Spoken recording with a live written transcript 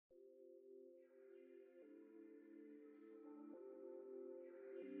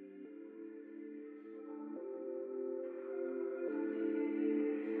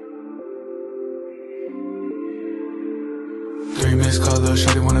missed call, little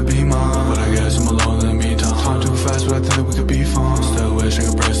shawty wanna be mine, but I guess I'm alone in the meantime. Time too fast, but I think that we could be fine. Still wish I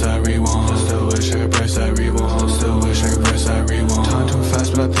could press that rewind. Still wish I could press that rewind. Still wish I could press that rewind. Time too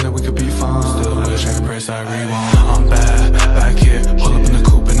fast, but I think that we could be fine. Still wish I could press that rewind. I'm back here, pull up in the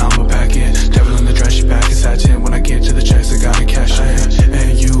coupe and I'ma back in. Devil in the dress, she back in satin. When I get to the checks, I gotta cash in.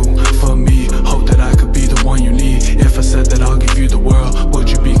 And you, for me, hope that I could be the one you need. If I said that I'll give you the world, would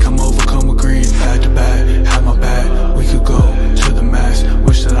you be? Come over, come agree. Back to back, have my back. We could go to the max.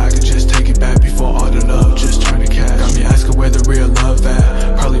 Wish that I could just take it back before all the love just turn to cash. Got me asking where the real love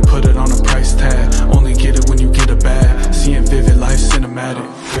at. Probably put it on a price tag. Only get it when you get a bag. Seeing vivid life cinematic.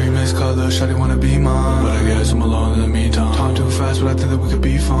 3 minutes call, little shawty wanna be mine, but I guess I'm alone in the meantime. Time too fast, but I think that we could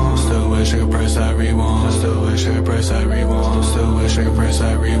be fine. Still wish I could press that rewind. Still wish I could press that rewind. Still wish I could press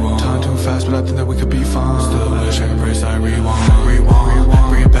that rewind. Time too fast, but I think that we could be fine. Still wish I could press that rewind. Rewind,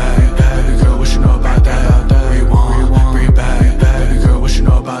 bring it back. Baby girl, what you know about that? Rewind, bring it back. Baby girl, what you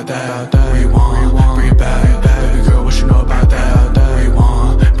know about that? Rewind, bring it back. Baby girl, what you know about that?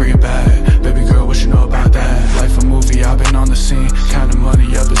 Rewind, bring it back. Baby girl, what you know about that? Life a movie, I've been on the scene. Counting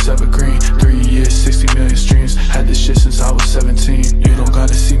money up, it's evergreen. 3 years, 60 million streams. Had this shit since I was 17. You don't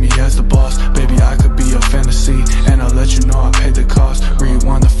gotta see me as the boss. Baby, I could be a fantasy, and I'll let you know I paid the cost.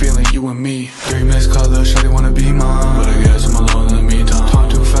 Rewind the feeling, you and me. 3 minutes call, little shawty wanna be mine, but I guess I'm alone in the meantime. Time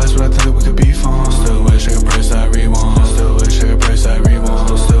too fast, but I think that we could be fine. Still wish I could press that rewind. Still wish I could press that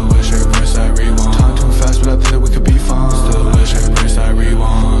rewind. Still wish I could press that rewind. Time too fast, but I think that we could be fine. Still wish I could press that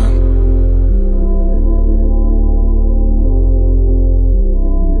rewind.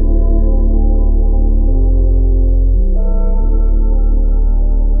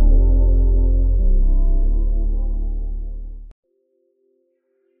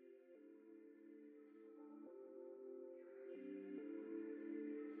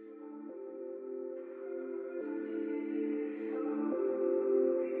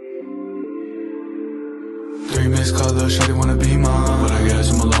 Missed call, little shawty wanna be mine, but I guess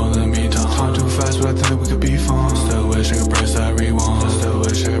I'm alone in the meantime. Time too fast, but I think that we could be fine. Still wish I could press that rewind. Still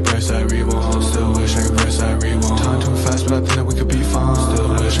wish I could press that rewind. Still wish I could press that rewind. Time too fast, but I think that we could be fine. Still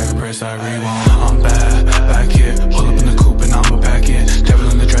wish I could press that rewind. I'm back here, pull up in the coupe and I'ma back in. Devil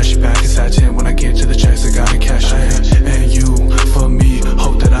in the dress, she back in satin. When I get to the checks, I gotta cash in. And you, for me,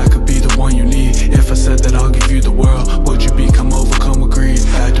 hope that I could be the one you need. If I said that I'll give you the world, would you be? Come over, come agree.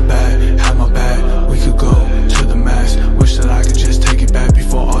 Back to back, have my back. We could go to the max. Wish that I could just take it back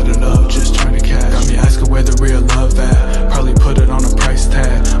before all the love just turn to cash. Got me asking where the real love at. Probably put it on a price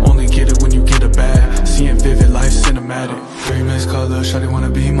tag. Only get it when you get a bag. Seeing vivid life cinematic. 3 minutes call, little shawty wanna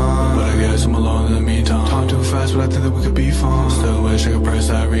be mine, but I guess I'm alone in the meantime. Time too fast, but I think that we could be fine. Still wish I could press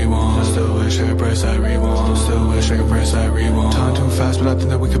that rewind. Still wish I could press that rewind. Still wish I could press that rewind. Time too fast, but I think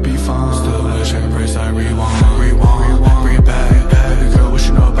that we could be fine. Still wish I could press that rewind. Rewind, bring it back. Baby girl, what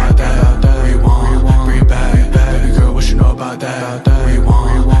you know about that? Rewind, bring it back. Baby girl, what you know about that?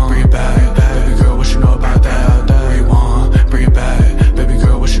 Rewind, bring it back. Baby girl, what you know about that? Rewind, bring it back. Baby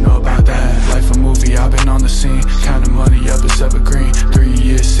girl, what you know about that? Life a movie, I've been on the scene. Counting money up, it's evergreen. 3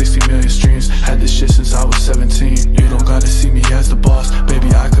 years, 60 million streams. Had this shit since I was 17. You don't gotta see me as the boss. Baby,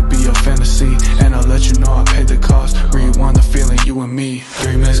 I could be a fantasy, and I'll let you know I paid the cost. Rewind the feeling, you and me.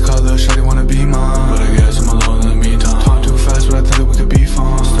 3 minutes call, little shawty wanna be mine, but I guess I'm alone in the meantime. Time too fast, but I think that we could be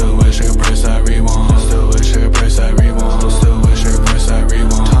fine. Still wish I could press that rewind. Still wish I could press that rewind. Still wish I could press that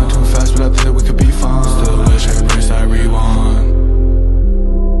rewind. Time too fast, but I think that we could be fine. Still wish I could press that rewind.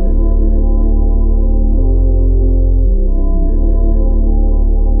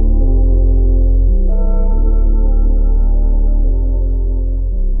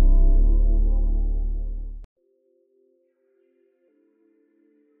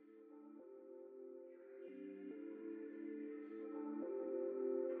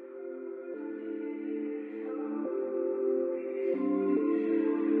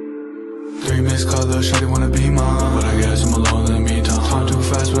 Missed call, little shawty wanna be mine, but I guess I'm alone in the meantime. Time too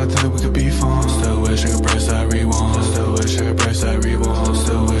fast, but I think that we could be fine. Still wish I could press that rewind. Still wish I could press that rewind.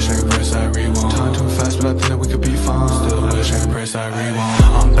 Still wish I could press that rewind. Time too fast, but I think that we could be fine. Still wish I could press that rewind.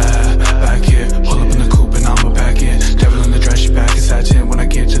 I'm back here, pull up in the coupe and I'ma back in. Devil in the dress, she back in satin. When I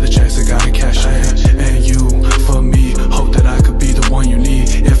get to the checks, I gotta cash in. And you, for me, hope that I could be the one you need.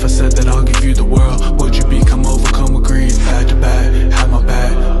 If I said that I'll give you the world, would you be? Come over, come agree. Back to back, have my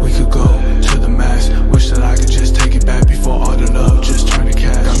back. We could go to the max. Wish that I could just take it back before all the love just turn to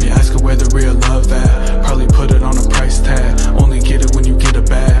cash. Got me asking where the real love at. Probably put it on a price tag. Only get it when you get a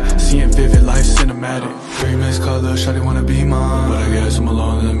bag. Seeing vivid life cinematic. 3 minutes call, color, shawty wanna be mine, but I guess I'm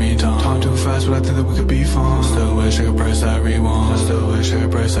alone in the meantime. Talk too fast, but I think that we could be fine. Still wish I could press that rewind. Still wish I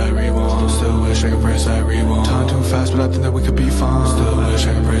could press that rewind. Still wish I could press that rewind. Talk too fast, but I think that we could be fine. Still wish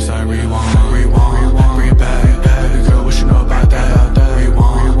I could press that rewind. Rewind, bring it back, baby girl, what you know about that?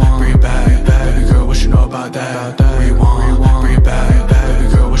 Rewind, bring it back, baby girl, what you know about that? Rewind, bring it back,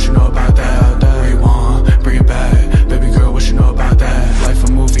 baby girl, what you know about that? Rewind, bring it back, baby girl, what you know about that? Life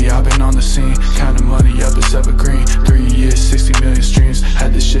a movie, I've been on the scene, counting money up, it's evergreen. 3 years, 60 million streams,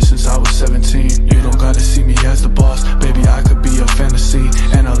 had this shit since I was 17. You don't gotta see me as the boss, baby, I could be a fantasy,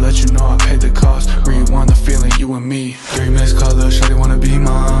 and I'll let you know I paid the cost. Rewind the feeling, you and me. 3 missed colors, shawty wanna be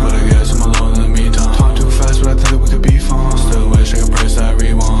mine, but I guess I'm alone in the meantime. Talk too fast, but I think that we could be fine. Still wish I could press that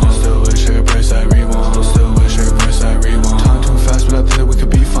rewind. Still wish I could press that rewind. Still wish I could press that rewind. Talk too fast, but I think that we could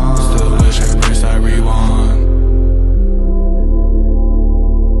be fine. Still wish I could press that rewind.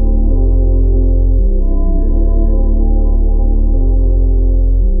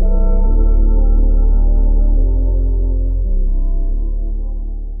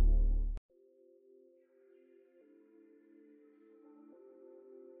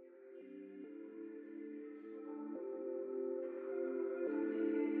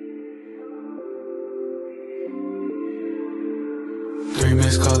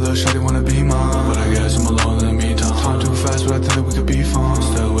 Mixed color, shawty wanna be mine, but I guess I'm alone in the meantime. Talk too fast, but I think that we could be fine.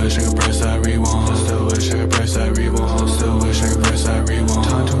 Still wish I could press that rewind. Still wish I could press that rewind. Still wish I could press that rewind.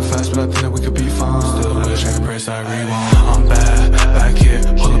 Talk too fast, but I think that we could be fine. Still wish I could press that rewind. I'm back here,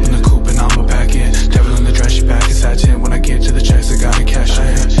 pull up in the coupe and I'ma back in. Devil in the dress, she back in satin. When I get to the checks, I gotta cash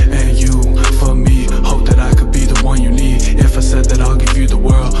in. And you, for me, hope that I could be the one you need. If I said that I'll give you the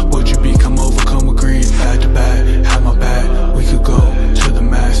world, would you be? Come over, come agree. Back to back, have my back, we could go to the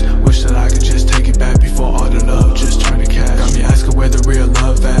max. Wish that I could just take it back before all the love just turn to cash. Got me asking where the real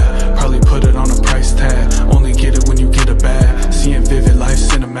love at. Probably put it on a price tag. Only get it when you get a bag. Seeing vivid life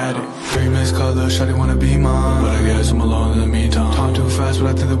cinematic. 3 mixed colors, shawty wanna be mine, but I guess I'm alone in the meantime. Talk too fast, but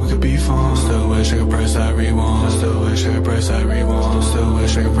I think that we could be fine. Still wish I could press that rewind. Still wish I could press that rewind. Still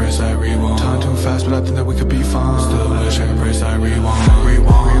wish I could press that rewind. Talk too fast, but I think that we could be fine. Still wish I could press that rewind.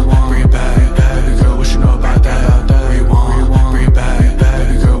 Rewind, bring it back, baby girl, what you know about that? Rewind, bring it back,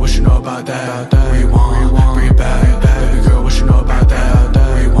 baby girl, what you know about that? Rewind, bring it back, baby girl, what you know about that?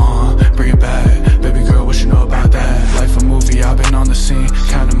 Rewind, bring it back, baby girl, what you know about that? Life a movie, I've been on the scene,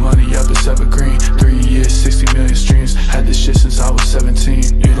 counting money up, it's evergreen. 3 years, 60 million streams, had this shit since I was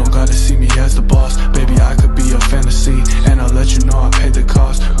 17. You don't gotta see me as the boss, baby, I could be a fantasy, and I'll let you know I paid the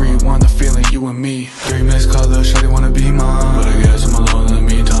cost. Rewind the feeling, you and me. 3 mixed colors, shawty wanna be mine, but I guess I'm alone in the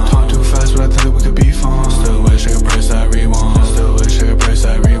meantime. Talk too fast, but I think that we could be fine. Still wish I could press that rewind. Still wish I could press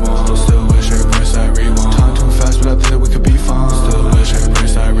that rewind. Still wish I could press that rewind. Talk too fast, but I think that we could be fine. Still wish I could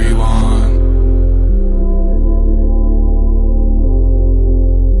press that rewind.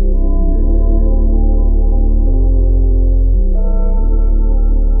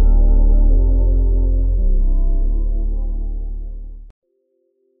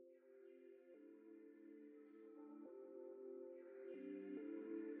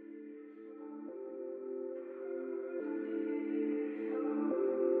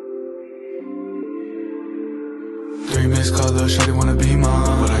 Mixed colors, shawty wanna be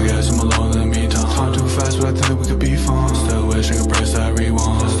mine, but I guess I'm alone in the meantime. Talk too fast, but I think that we could be fine. Still wish I could press that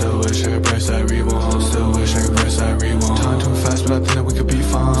rewind. Still wish I could press that rewind. Still wish I could press that rewind. Talk too fast, but I think that we could be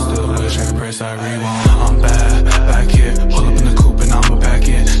fine. Still wish I could press that rewind. I'm back here, pull up in the coupe and I'ma back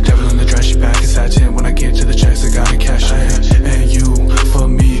in. Devil in the dress, she back in satin. When I get to the checks, I gotta cash in. And you, for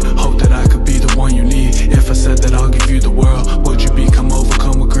me, hope that I could be the one you need. If I said that I'll give you the world, would you be? Come over,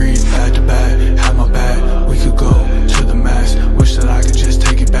 come agree. Back to back, have my back, we could go to the max. Wish that I could just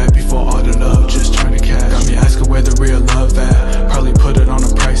take it back before all the love just turn to cash. Got me asking where the real love at. Probably put it on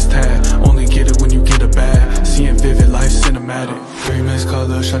a price tag. Only get it when you get a bag. Seeing vivid life cinematic. 3 mixed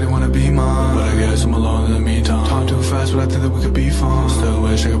colors, shawty wanna be mine, but I guess I'm alone in the meantime. Talk too fast, but I think that we could be fine. Still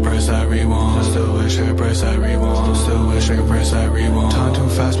wish I could press that rewind. Still wish I could press that rewind. Still wish I could press that rewind. Talk too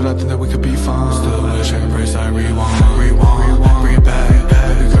fast, but I think that we could be fine. Still wish I could press that rewind. Rewind, bring it back,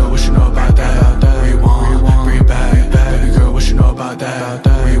 baby girl, what you know about that? Rewind, bring it back, baby girl, what you know about that?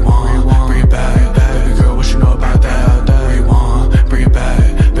 Rewind, bring it back, baby girl, what you know about that? Rewind, bring it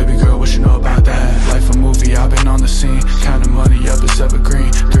back, baby girl, what you know about that? Life a movie, I've been on the scene, counting money up, it's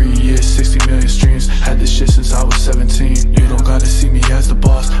evergreen. 3 years, 60 million streams, had this shit since I was 17. You don't gotta see me as the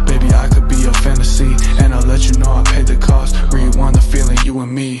boss, baby, I could be a fantasy, and I'll let you know I paid the cost. Rewind the feeling, you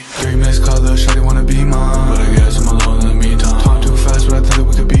and me. 3 mixed colors, shawty wanna be mine, but I guess I'm alone in the meantime. Talk too fast, but I think that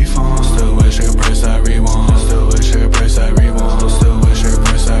we could be fine. Still wish I could press that rewind. Still wish I could press that rewind. Still wish I could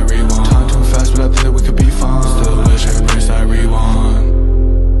press that rewind.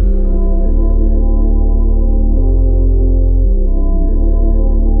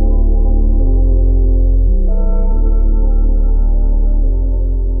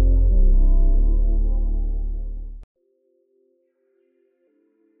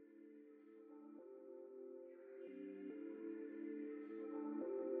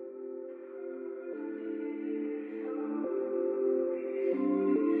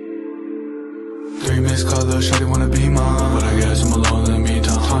 missed calls, little shawty wanna be mine, but I guess I'm alone in the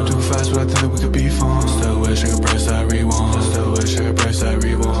meantime. Time too fast, but I think that we could be fine. Still wish I could press that rewind. Still wish I could press that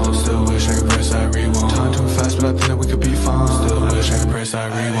rewind. Still wish I could press that rewind. Time too fast, but I think that we could be fine. Still wish I could press that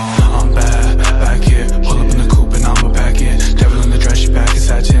rewind. I'm back here, pull up in the coupe and I'ma back in. Devil in the dress, she back in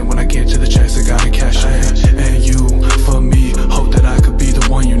satin. When I get to the checks, I gotta cash in. And you, for me, hope that I could be the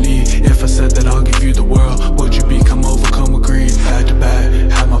one you need. If I said that I'll give you the world, would you be? Come over, come agree. Back to back,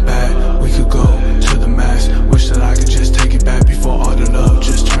 have my back. We could go to the max. Wish that I could just take it back before all the love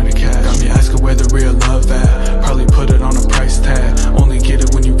just turn to cash. Got me asking where the real love at. Probably put it on a price tag. Only get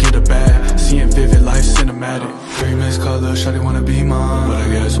it when you get a bag. Seeing vivid life cinematic. 3 missed calls, little shawty wanna be mine, but I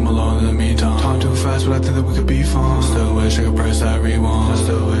guess I'm alone in the meantime. Time too fast, but I think that we could be fine. Still wish I could press that rewind.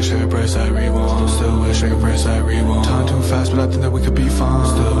 Still wish I could press that rewind. Still wish I could press that rewind. Time too fast, but I think that we could be fine.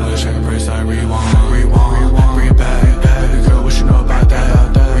 Still wish I could press that rewind. Rewind, bring it back. Baby girl, what you know about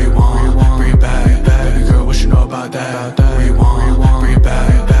that? Rewind, bring it back. Baby girl, what you know about that? Rewind, bring it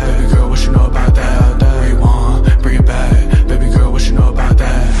back. Baby girl, what you know about that? Rewind, bring it back. Baby girl, what you know about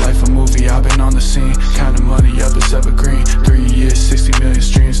that? Life a movie, I've been on the scene. Counting money up, it's evergreen. 3 years, 60 million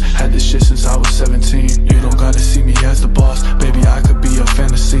streams. Had this shit since I was 17. You don't gotta see me as the boss. Baby, I could be your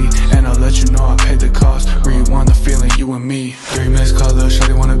fantasy, and I'll let you know I paid the cost. Rewind the feeling, you and me. 3 missed calls, little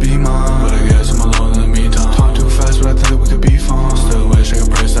shawty wanna be mine, but I guess I'm alone in the meantime. Time too fast, but I think that we could be fine. Still wish I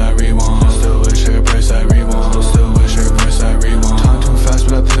could press that rewind. Still wish I could press that rewind. Still wish I could press that rewind. Time too fast,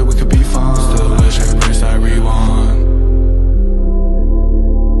 but I think that we could be fine. Still wish I could press that rewind.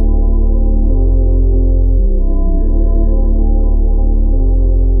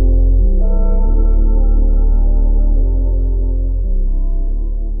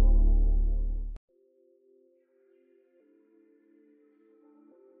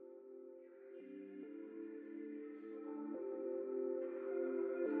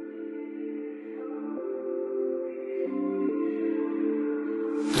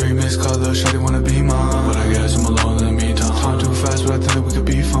 Missed calls, little shawty wanna be mine, but I guess I'm alone in the meantime. Time too fast, but I think that we could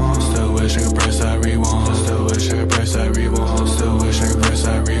be fine. Still wish I could press that rewind. Still wish I could press that rewind. Still wish I could press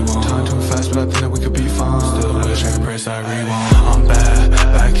that rewind. Time too fast, but I think that we could be fine. Still wish I could press that rewind. I'm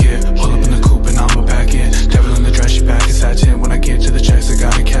back here, pull up in the coupe and I'ma back in. Devil in the dress, she back in satin. When I get to the checks, I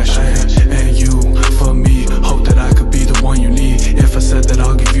gotta cash in. And you, for me, hope that I could be the one you need. If I said that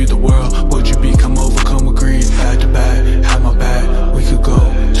I'll give you the world, would you be? Come over, come agree. Back to back, have my back. We could go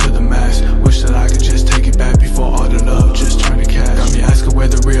to the max. Wish that I could just take it back before all the love just turn to cash. Got me asking where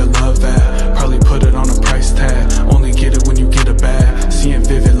the real love at. Probably put it on a price tag. Only get it when you get a bag. Seeing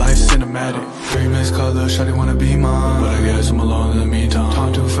vivid life cinematic. 3 missed calls, little shawty wanna be mine, but I guess I'm alone in the meantime.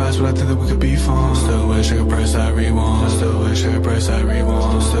 Time too fast, but I think that we could be fine. Still wish I could press that rewind. Still wish I could press that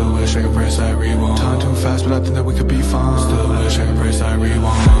rewind. Still wish I could press that rewind. Time too fast, but I think that we could be fine. Still wish I could press that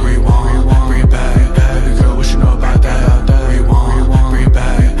rewind. Rewind, bring it back. Baby girl, what you know about that? Rewind, bring it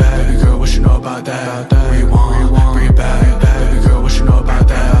back. Baby girl, what you know about that? Rewind, bring it back. Baby girl, what you know about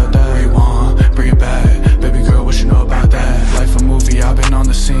that? Rewind, bring it back. Baby girl, what you know about that? Life a movie, I've been on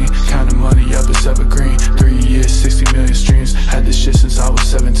the scene. Counting money up, it's evergreen. 3 years, 60 million streams. Had this shit since I was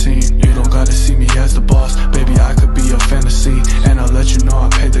 17. You don't gotta see me as the boss. Baby, I could be your fantasy, and I'll let you know I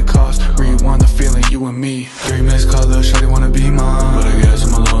paid the cost. Rewind the feeling, you and me. 3 missed calls, little shawty wanna be mine, but I guess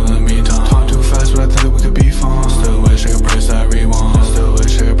I'm alone in the meantime. Time too fast, but I think that we could be fine. Still wish I could press that rewind. Still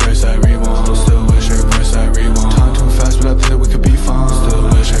wish I could press that rewind. Still wish I could press that rewind. Time too fast, but I think that we could be fine. Still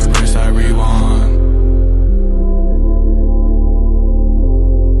wish I could press that rewind.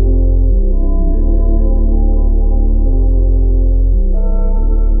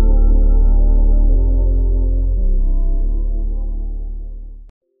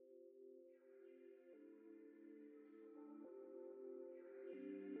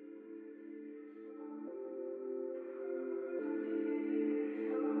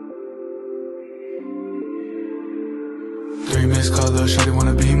 Missed calls, little shawty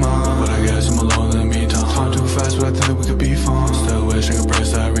wanna be mine, but I guess I'm alone in the meantime. Time too fast, but I think that we could be fine. Still wish I could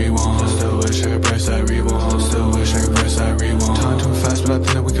press that rewind. Still wish I could press that rewind. Still wish I could press that rewind. Time too fast, but I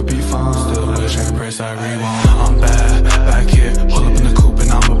think that we could be fine. Still wish I could press that rewind. I'm back here, pull up in the coupe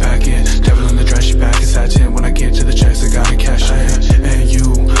and I'ma back in. Devil in the dress, she back in satin. When I get to the checks, I gotta cash in. And you,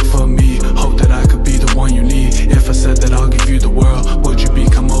 for me, hope that I could be the one you need. If I said that I'll give you the world, would you be?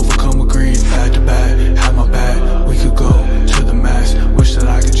 Come over, come agree. Back to back, have my back. We could go to the max. Wish that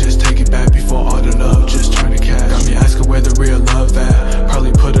I could just take it back before all the love just turn to cash. Got me asking where the real love at.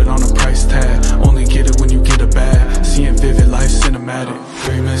 Probably put it on a price tag. Only get it when you get a bag. Seeing vivid life cinematic.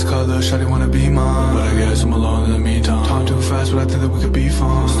 3 missed calls, little shawty wanna be mine, but I guess I'm alone in the meantime. Time too fast, but I think that we could be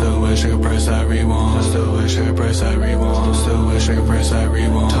fine. Still wish I could press that rewind. Still wish I could press that rewind. Still Still wish I could press that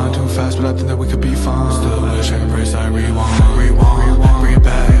rewind. Time too fast, but I think that we could be fine. Still wish I could press that rewind. Rewind, bring it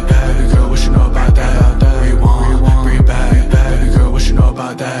back. Baby girl, what you know about that? Rewind, bring it back. Baby girl, what you know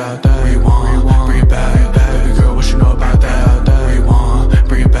about that? Rewind, bring it back. Baby girl, what you know about that? Rewind,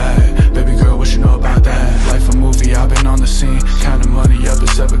 bring it back. Baby girl, what you know about that? Life a movie, I've been on the scene. Counting money up,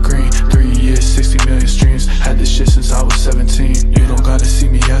 it's evergreen. 3 years, 60 million streams. Had this shit since I was 17. You don't gotta see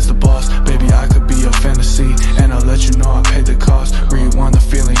me as the boss. Baby, I could be your fantasy. And I'll let you know I paid the cost. Rewind the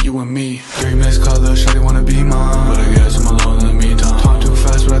feeling, you and me. 3 missed colors, shawty wanna be mine. But I guess I'm alone in the meantime. Time too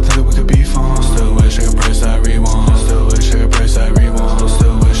fast, but I think that we could be fine. Still wish I could press that rewind. Still wish I could press that rewind.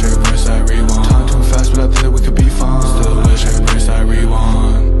 Still wish I could press that rewind. Time too fast, but I think that we could be fine. Still wish I could press that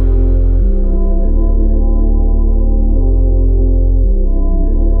rewind.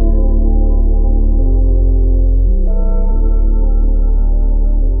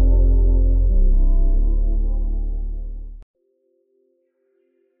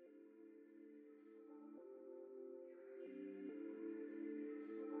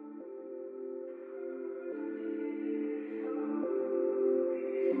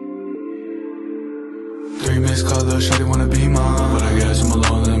 Missed colors, shawty wanna be mine. But I guess I'm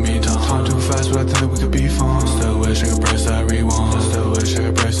alone in the meantime. Time too fast, but I think that we could be fine. Still wish I could press that rewind. Still wish I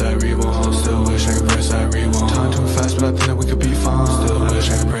could press that rewind. Still wish I could press that rewind. Time too fast, but I think that we could be fine. Still wish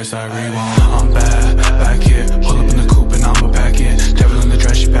I could press that rewind. I'm back here. Pull up in the coupe and I'ma pack in. Devil in the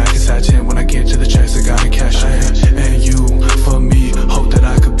dress, she back in satin. When I get to the checks, I gotta cash in. And you, for me, hope that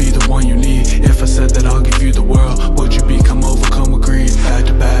I could be the one you need. If I said that I'll give you the world, would you be? Come over, come agree. Back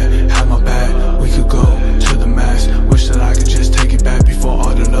to back, have my back. We could go to the max. Wish that I could just take it back before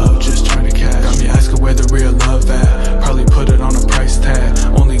all the love just turn to cash. Got me asking where the real love at. Probably put it on a price tag.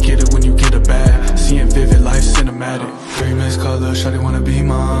 Only get it when you get a bag. Seeing vivid life cinematic. 3 missed colors, shawty wanna be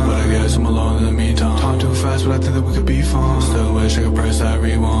mine. But I guess I'm alone in the meantime. Time too fast, but I think that we could be fine. Still wish I could press that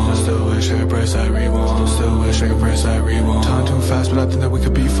rewind. Still wish I could press that rewind. Still wish I could press that rewind. Time too fast, but I think that we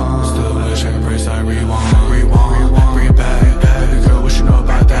could be fine. Still wish I could press that rewind. Rewind, bring it back. Baby girl, what you know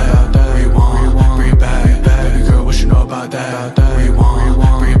about that? Rewind, bring it back. Baby girl, what you know about that? Rewind,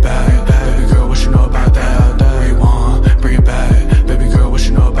 bring it back. Baby girl, what you know about that? Rewind, bring it back. Baby girl, what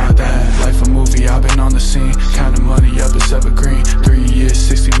you know about that? Life a movie, I've been on the scene. Counting money up, it's evergreen. 3 years,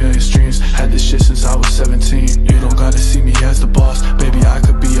 60 million streams. Had this shit since I was 17. You don't gotta see me as the boss. Baby, I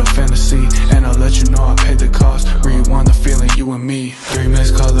could be your fantasy. And I'll let you know I paid the cost. Rewind the feeling, you and me. 3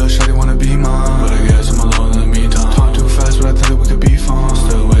 missed colors, shawty wanna be mine. But I guess I'm alone in the meantime. Time too fast, but I think that we could be fine.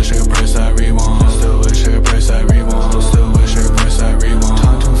 Still wish I could press that rewind. Still wish I could press that rewind. Still wish I could press that rewind.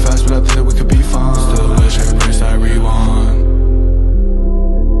 Time too fast, but I think that we could be fine. Still wish I could press that rewind.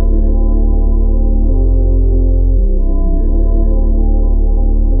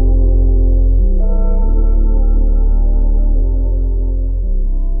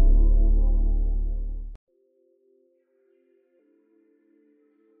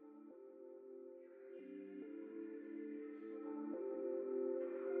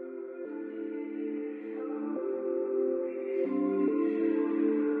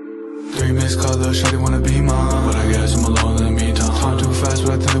 Missed colors, shawty wanna be mine. But I guess I'm alone in the meantime. Time too fast,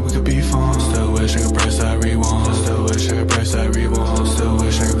 but I think that we could be fine. Still wish I could press that rewind. Still wish I could press that rewind. Still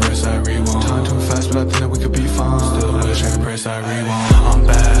wish I could press that rewind. Time too fast, but I think that we could be fine. Still wish I could press that rewind. I'm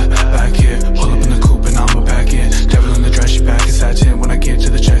back here. Pull up in the coupe and I'ma pack in. Devil in the dress, she back in satin. When I get to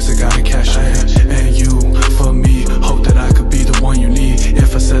the checks, I gotta cash in. And you, for me, hope that I could be the one you need.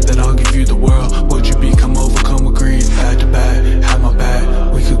 If I said that I'll give you the world, would you be? Come over, come agree. Back to back, have my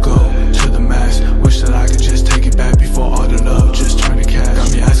back. We could go to the max. Wish that I could just take it back before all the love just turn to cash.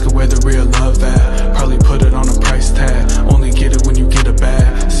 Got me asking where the real love at. Probably put it on a price tag. Only get it when you get a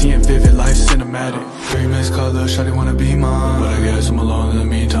bag. Seeing vivid life cinematic. 3 missed colors, shawty wanna be mine. But I guess I'm alone in the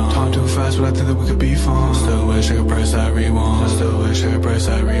meantime. Time too fast, but I think that we could be fine. Still wish I could press that rewind. Still wish I could press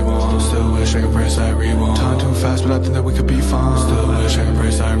that rewind. Still wish I could press that rewind. Time too fast, but I think that we could be fine. Still wish I could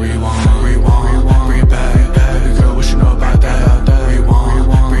press that rewind. Rewind, bring it back. Baby girl, what you know about that?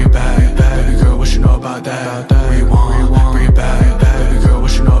 Rewind, bring it back. Baby girl, what you know about that? Rewind, bring it back. Baby girl,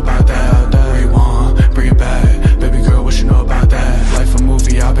 what you know about that? Rewind, bring it back. Baby girl, what you know about that? Life a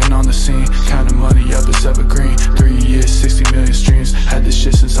movie, I've been on the scene. Counting money up, it's evergreen. 3 years, 60 million streams. Had this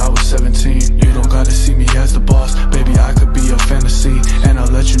shit since I was 17. You don't gotta see me as the boss. Baby, I could be your fantasy. And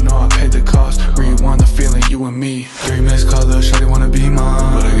I'll let you know I paid the cost. Rewind the feeling, you and me. 3 missed colors, shawty wanna be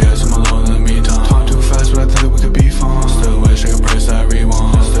mine. But I guess I'm alone in the meantime. Time too fast, but I think that we could be fine. Still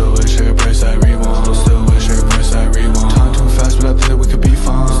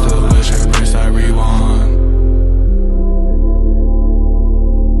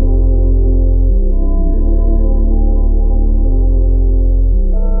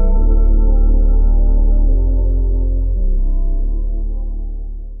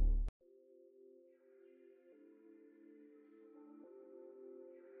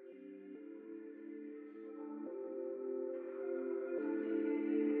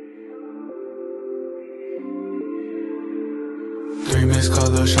 3 missed calls,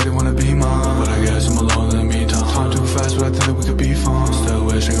 little shawty wanna be mine, but I guess I'm alone in the meantime. Time too fast, but I think that we could be fine. Still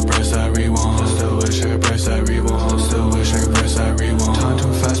wish I could press that rewind. Still wish I could press that rewind. Still wish I could press that rewind. Time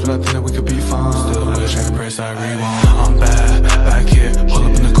too fast, but I think that we could be fine. Still wish I could press that rewind. I'm back here, pull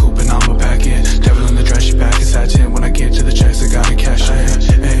up in the coupe and I'ma pack in. Devil in the dress, she back in satin. When I get to the checks, I gotta cash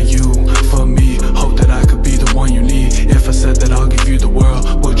in. And you, for me, hope that I could be the one you need. If I said that I'll give you the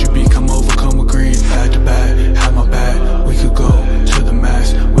world, would you be come over, come agree? Back to back, have my back, we could go to the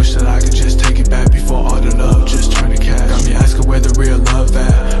max. Wish that I could just take it back before all the love just turn to cash. Got me asking where the real love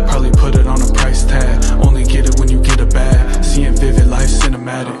at. Probably put it on a price tag. Only get it when you get a bag. Seeing vivid life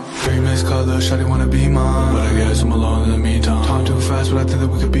cinematic. 3 missed calls, little shawty wanna be mine, but I guess I'm alone in the meantime. Time too fast, but I think that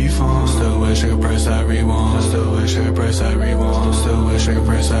we could be fine. Still wish I could press that rewind. Still wish I could press that rewind. Still wish I could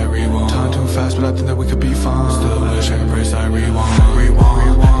press that rewind. Time too fast, but I think that we could be fine. Still wish I could press that rewind.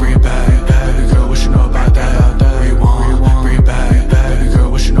 Rewind, bring it back. Baby girl, what you know about that? Rewind, bring it back. Baby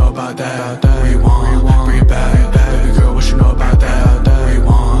girl, what you know about that? Rewind, bring it back. Baby girl, what you know about that?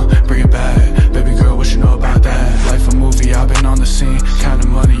 Rewind, bring it back. Baby girl, what you know about that? Life a movie, I've been on the scene.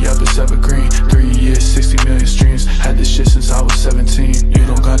 Counting money up, it's evergreen. 3 years, 60 million streams. Had this shit since I was 17. You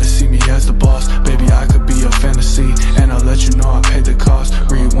don't gotta see me as the boss. Baby, I could be a fantasy, and I'll let you know I paid the cost.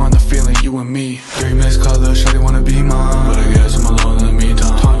 Rewind the feeling, you and me. 3 missed calls, little shawty wanna be mine, but I guess I'm alone in the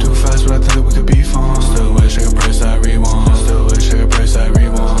meantime. Time too fast, but I think that we could be fine. Still wish I could press that rewind. Still wish I could press that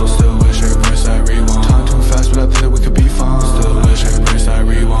rewind. Still wish I could press that rewind. Time too fast, but I think that we could be fine. Still wish I could press that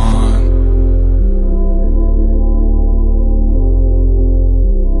rewind.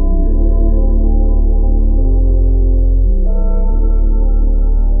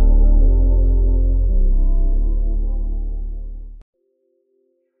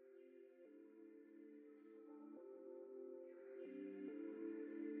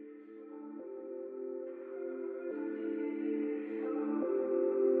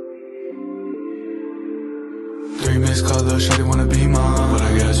 Missed calls, little shawty wanna be mine, but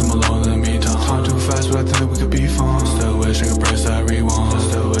I guess I'm alone in the meantime. Time too fast, but I think that we could be fine. Still wish I could press that rewind.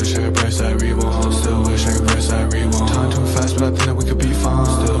 Still wish I could press that rewind. Still wish I could press that rewind. Time too fast, but I think that we could be fine.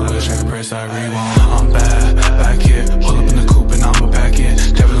 Still wish I could press that rewind. I'm back here, pull up in the coupe and I'ma pack in.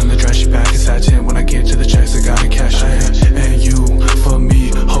 Devil in the dress, she back in satin. When I get to the checks, I gotta cash in. And you, for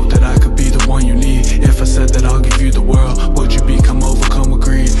me, hope that I could be the one you need. If I said that I'll give you the world, would you be come over, come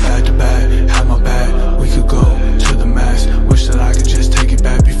agree? Back to back, have my back, we could go to the max. Wish that I could just take it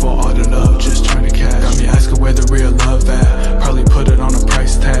back before all the love just turn to cash. Got me asking where the real love at. Probably put it on a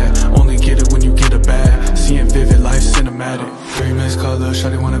price tag. Only get it when you get a bag. Seeing vivid life cinematic. 3 missed calls, little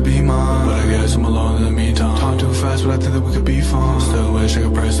shawty wanna be mine, but I guess I'm alone in the meantime. Time too fast, but I think that we could be fine. Still wish I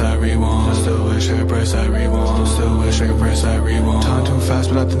could press that rewind. Still wish I could press that rewind. Still wish I could press that rewind. Time too fast,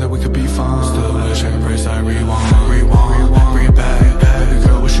 but I think that we could be fine. Still wish I could press that rewind. Rewind, bring it back. Baby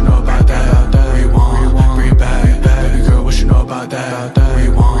girl, what you know about that? Rewind, bring it back. Baby girl, what you know about that?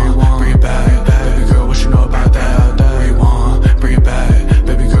 Rewind, bring it back. Baby girl, what you know about that? Rewind, bring it back.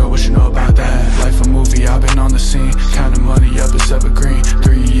 Baby girl, what you know about that? Life a movie, I've been on the scene. Counting money up, it's evergreen.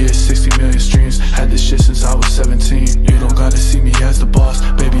 3 years, 60 million streams. Had this shit since I was 17. You don't gotta see me as the boss.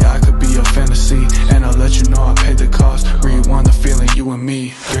 Baby, I could be a fantasy, and I'll let you know I paid the cost. Rewind the feeling, you and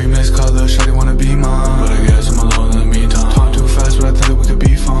me. 3 missed calls, little shawty wanna be mine, but I guess I'm alone in the meantime. Time too fast, but I think that we could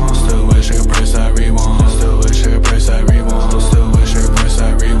be fine. Still wish I could press that rewind. Still wish I could press that rewind. Still wish I could press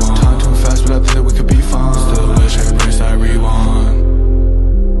that rewind. Time too fast, but I think that we could be fine. Still wish I could press that rewind.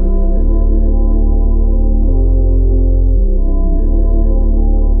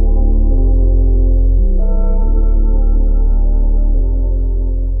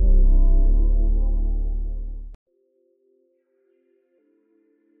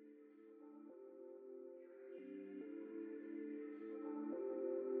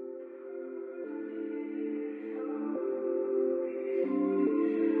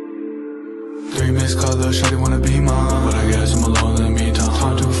 Missed calls, little shawty wanna be mine, but I guess I'm alone in the meantime.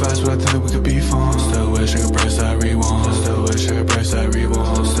 Time too fast, but I think that we could be fine. Still wish I could press that rewind. Still wish I could press that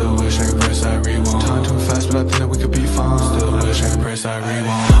rewind. Still wish I could press that rewind. Time too fast, but I think that we could be fine. Still wish I could press that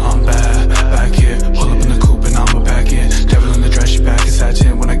rewind. I'm back here, pull up in the coupe and I'ma pack in. Devil in the dress, she back in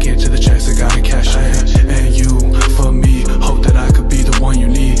satin. When I get to the checks, I gotta cash in. And you, for me, hope that I could be the one you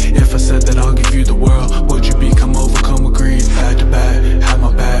need. If I said that I'll give you the world, would you be come over, come agree? Back to back, have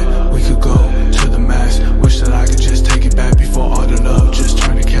my back, we could go to the max. Wish that I could just take it back before all the love just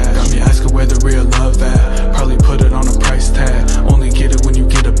turn to cash. Got me asking where the real love at. Probably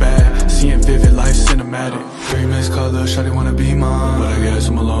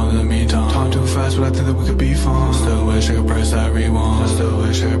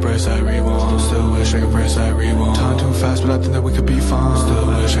could press that rewind. Still wish I could press that rewind. Time too fast, but I think that we could be fine. Still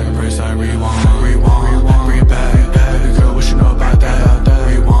wish I could press that rewind. Rewind, bring it back. Baby girl, what you know about that?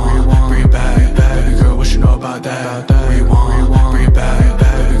 Rewind, bring it back. Baby girl, what you know about that? Rewind, bring it back.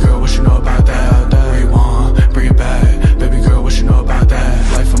 Baby girl, what you know about that? Rewind, bring it back. Baby girl, what you know about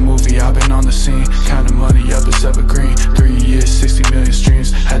that? Life a movie, I've been on the scene. Counting money up, it's evergreen. 3 years, 60 million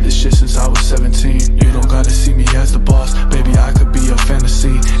streams. Had this shit since I was 17. You don't gotta see me as the boss. Baby, I could be a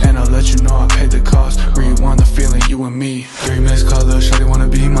fantasy, and I'll let you know I paid the cost. Rewind the feeling, you and me. 3 missed calls, little shawty wanna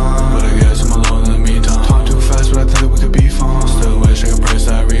be mine, but I guess I'm alone in the meantime. Time too fast, but I think that we could be fine. Still wish I could press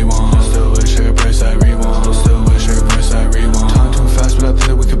that rewind. Still wish I could press that rewind. Still wish I could press that rewind. Time too fast, but I think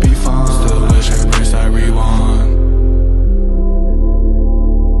that we could be fine. Still wish I could press that rewind.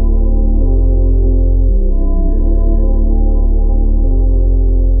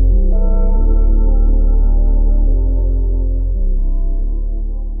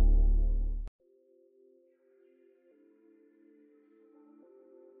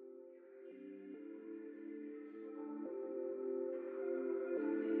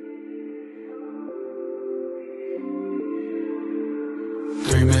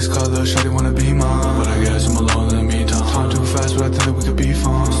 Missed call, little shawty wanna be mine, but I guess I'm alone in the meantime. Time too fast, but I think that we could be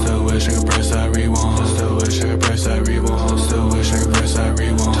fine. Still wish I could press that rewind. Still wish I could press that rewind. Still wish I could press that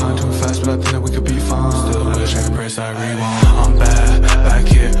rewind. Time too fast, but I think that we could be fine. Still wish I could press that rewind. I'm back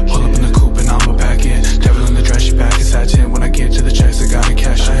here, pull up in the coupe and I'ma back in. Devil in the dress, she back in satin. When I get to the checks, I gotta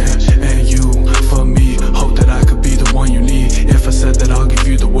cash in. And you, for me, hope that I could be the one you need. If I said that I'll give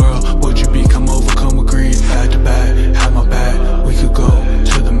you the world, would you be? Come over, come agree. Back to back, have my back, we could go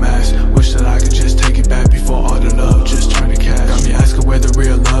to the max. Wish that I could just take it back before all the love just turn to cash. Got me asking where the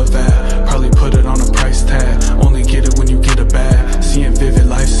real love at. Probably put it on a price tag. Only get it when you get a bag. Seeing vivid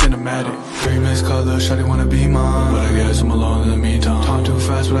life cinematic. 3 missed calls, little shawty wanna be mine, but I guess I'm alone in the meantime. Time too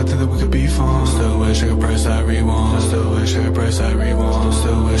fast, but I think that we could be fine. Still wish I could press that rewind. Still wish I could press that rewind.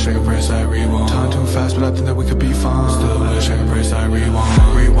 Still wish I could press that rewind. Time too fast, but I think that we could be fine. Still wish I could press that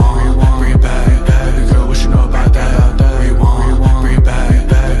rewind. Rewind, bring it back. Baby girl, what you know about that? Rewind, bring it back.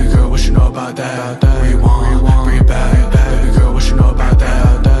 Baby girl, what you know about that? Rewind, bring it back. Baby girl, what you know about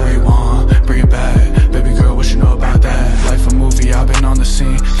that? Rewind, bring it back. Baby girl, what you know about that? Life a movie, I've been on the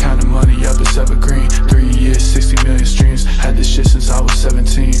scene. Counting money up, it's evergreen. 3 years, 60 million streams. Had this shit since I was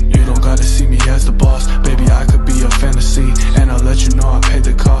 17. You don't gotta see me as the boss. Baby, I could be a fantasy, and I'll let you know I paid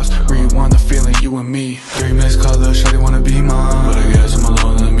the cost. Rewind the feeling, you and me. 3 missed calls, little shawty wanna be mine, but I guess I'm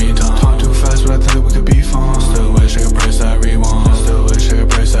alone in the meantime. Time too fast, but I think that we could be fine. Still wish I could press that rewind. Still wish I could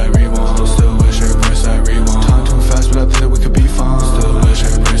press that rewind. Still wish I could press that rewind. Time too fast, but I think that we could be fine. Still wish I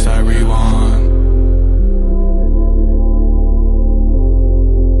could press that rewind.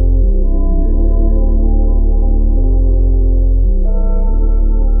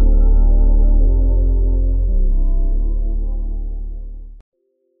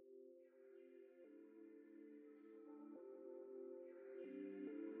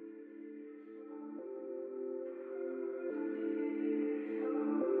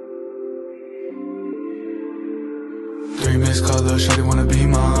 Missed call, little shawty wanna be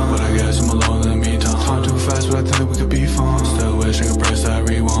mine, but I guess I'm alone in the meantime. Time too fast, but I think that we could be fine. Still wish I could press that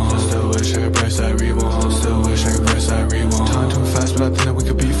rewind. Still wish I could press that rewind. Still wish I could press that rewind. Time too fast, but I think that we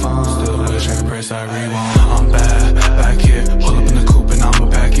could be fine. Still wish I could press that rewind. I'm back here, pull up in the coupe and I'ma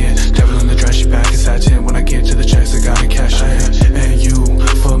back in. Devil in the dress, she back in satin. When I get to the checks, I gotta cash in. And you,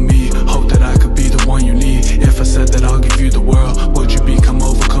 for me, hope that I could be the one you need. If I said that I'll give you the world, would you be? Come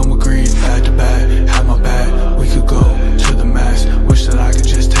over, come agree. Back to back, have my back, we could go to the max. Wish that I could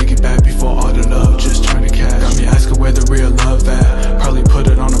just take it back before all the love just turn to cash. Got me asking where the real love at. Probably put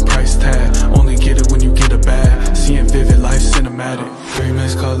it on a price tag. Only get it when you get a bag. Seeing vivid life cinematic. 3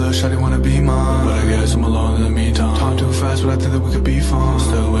 missed calls, little shawty wanna be mine, but I guess I'm alone in the meantime. Time too fast, but I think that we could be fine.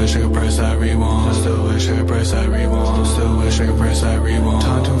 Still wish I could press that rewind. Still wish I could press that rewind. Still wish I could press that rewind.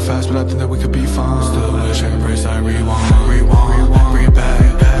 Time too fast, but I think that we could be fine. Still wish I could press that rewind. Rewind, bring it back.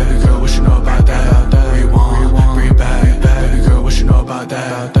 Baby girl, what you know about that? Rewind, bring it back. Baby girl, what you know about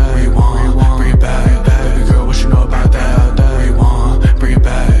that? Rewind, bring it back. Baby girl, what you know about that? Rewind, bring it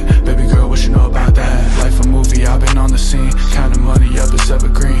back. Baby girl, what you know about that? Life a movie, I've been on the scene. Counting money up, it's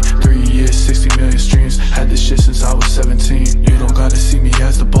evergreen. 3 years, 60 million streams. Had this shit since I was 17. You don't gotta see me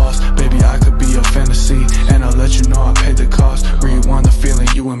as the boss. Baby, I could be a fantasy, and I'll let you know I paid the cost. Rewind the feeling,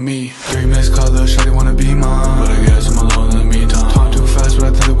 you and me. 3 missed calls, little shawty wanna be mine, but I guess I'm alone in the meantime. Time too fast, but I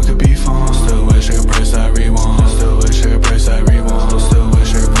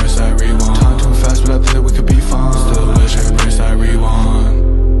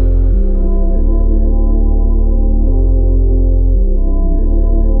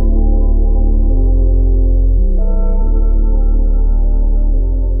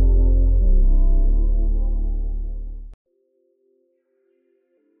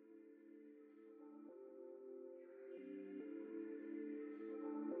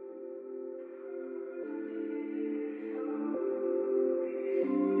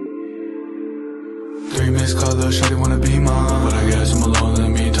missed calls, little shawty wanna be mine, but I guess I'm alone in the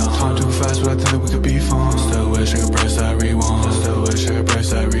meantime. Time too fast, but I think that we could be fine. Still wish I could press that rewind. Still wish I could press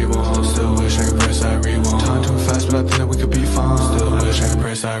that rewind. Still wish I could press that rewind. Time too fast, but I think that we could be fine. Still wish I could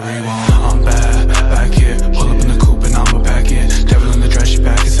press that rewind. I'm back here. Pull up in the coupe and I'ma back in. Devil in the dress, she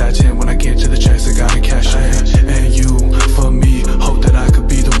back in satin. When I get to the checks, I gotta cash in. And you, for me, hope that I could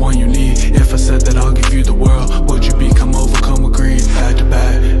be the one you need. If I said that I'll give you the world, would you be? Come over, come agree. Back to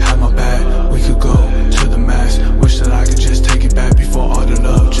back, have my back. We could go to the max. Wish that I could just take it back before all the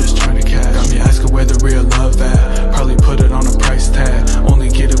love just turn to cash. Got me asking where the real love at. Probably put it on a price tag. Only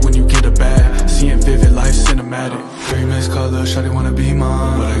get it when you get a bag. Seeing vivid life cinematic. 3 missed calls, little shawty wanna be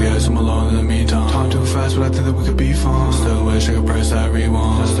mine, but I guess I'm alone in the meantime. Time too fast, but I think that we could be fine. Still wish I could press that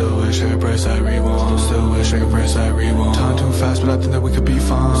rewind. Still wish I could press that rewind. Still wish I could press that rewind. Time too fast, but I think that we could be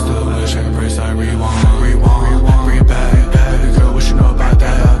fine. Still wish I could press that rewind. Rewind, bring it back. Baby girl, what you know about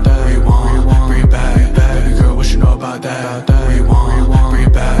that? Rewind, bring it back. Baby girl, what you know about that? Rewind, bring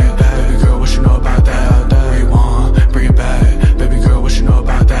it back. Baby girl, what you know about that? Rewind, bring it back. Baby girl, what you know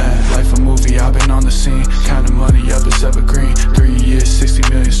about that? Life a movie, I've been on the scene. Counting money up, it's evergreen. 3 years, 60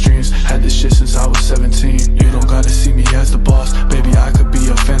 million streams. Had this shit since I was 17. You don't gotta see me as the boss. Baby, I could be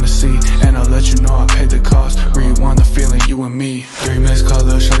a fantasy, and I'll let you know I paid the cost. Rewind the feeling, you and me. 3 missed calls,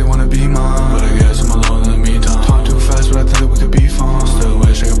 little shawty wanna be mine, but I guess I'm alone in the meantime. Time too fast, but I think that we could be fine. Still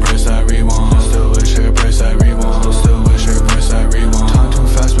wish I could press that rewind. Still wish I could press that rewind. Still wish I could press that rewind. Time too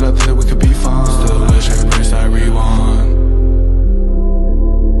fast, but I think that we could be fine. Still wish I could press that rewind.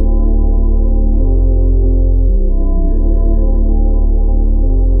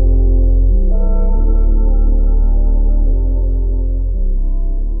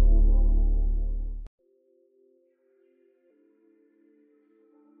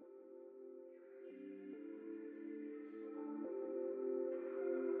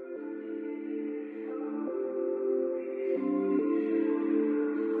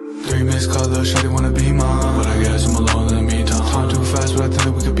 Missed calls, little shawty wanna be mine, but I guess I'm alone in the meantime. Time too fast, but I think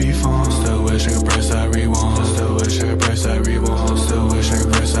that we could be fine. Still wish I could press that rewind. Still wish I could press that rewind. Still wish I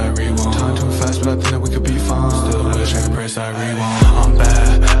could press that rewind. Time too fast, but I think that we could be fine. Still wish I could press that rewind. I'm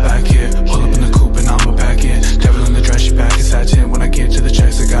back here. Pull up in the coupe and I'ma back in. Devil in the dress, she back in satin. When I get to the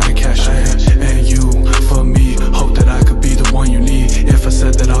checks, I gotta cash in. And you, for me, hope that I could be the one you need. If I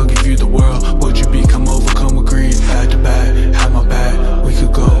said that I'll give you the world, would you be? Come over, come agree. Back to back, have my back. We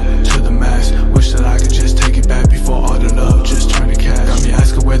could go to the max. Wish that I could just take it back before all the love just turn to cash. Got me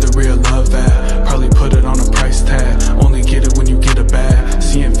asking where the real love at. Probably put it on a price tag. Only get it when you get a bag.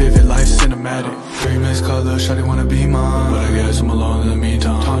 Seeing vivid life cinematic. 3 missed calls, little shawty wanna be mine, but I guess I'm alone in the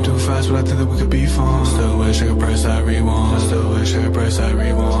meantime. Time too fast, but I think that we could be fine. Still wish I could press that rewind. Still wish I could press that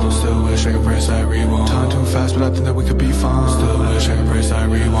rewind. Still wish I could press that rewind. Time too fast, but I think that we could be fine. Still wish I could press that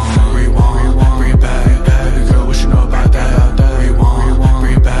rewind. Rewind, bring it back. Baby girl, what you know about that? Rewind,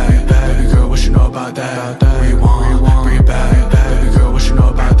 bring it back. Baby girl, what you know about that? Rewind, bring it back. Baby girl, what you know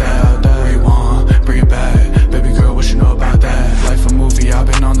about that? Rewind, bring it back. Baby girl, what you know about that? Life a movie, I've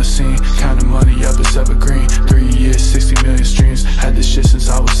been on the scene. Counting money up, it's evergreen. 3 years, 60 million streams. Had this shit since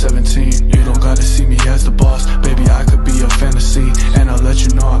I was 17. You don't gotta see me as the boss. Baby, I could be a fantasy, and I'll let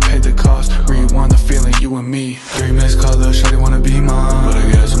you know I paid the cost. Rewind the feeling, you and me. 3 missed calls, little shawty wanna be mine, but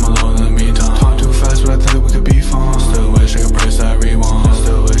I guess I'm alone in the meantime. Time too fast, but I think that we could be fine. Still wish I could press that rewind.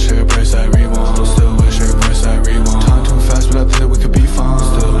 Still wish I could press that rewind. Still wish I could press that rewind. Time too fast, but I think that we could be fine.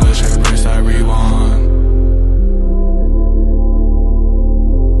 Still wish I could press that rewind.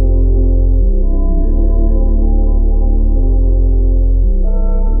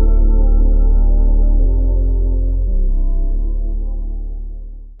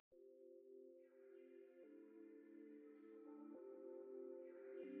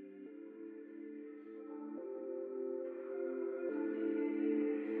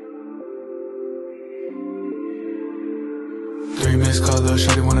 Missed calls, little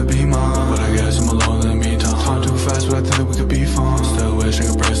shawty wanna be mine, but I guess I'm alone in the meantime. Time too fast, but I think that we could be fine. Still wish I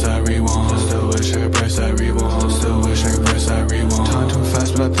could press that rewind. Still wish I could press that rewind. Still wish I could press that rewind. Time too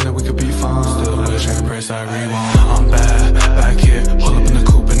fast, but I think that we could be fine. Still wish I could press that rewind. I'm back here. Pull up in the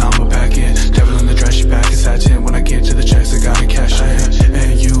coupe and I'ma back in. Devil in the dress, she back in satin. When I get to the checks, I gotta cash in.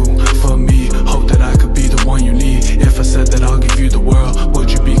 And you, for me, hope that I could be the one you need. If I said that I'll give you the world, would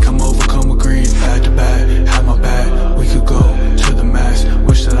you be? Come over, come agree. Back to back, have my back. We could go to the max.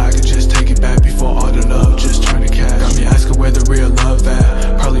 Wish that I could just take it back before all the love just turn to cash. Got me asking where the real love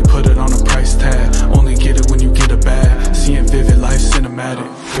at. Probably put it on a price tag. Only get it when you get a bag. Seeing vivid life cinematic.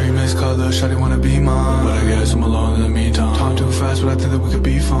 3 missed calls, little shawty wanna be mine, but I guess I'm alone in the meantime. Time too fast, but I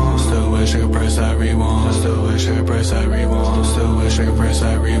phone. Still wish I could press that rewind. Still wish I could press that rewind. Still wish I could press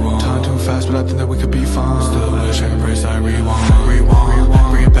that rewind. Time too fast, but I think that we could be fine. Still wish I could press that rewind.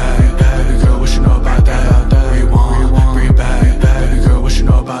 Rewind, bring it back. Baby girl, what you know about that? Rewind, bring it back. Baby girl, what you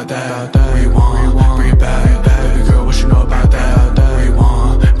know about that? Rewind, bring it back. Baby girl, what you know about that?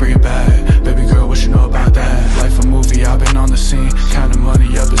 Rewind, bring it back. Baby girl, what you know about that? Life a movie, I've been on the scene. Counting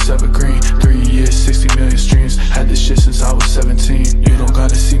money up, it's evergreen. 3 years, 60 million streams. Had this shit since I was 17. You don't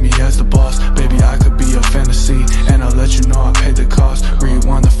gotta see me as the boss. Baby, I could be a fantasy. And I'll let you know I paid the cost.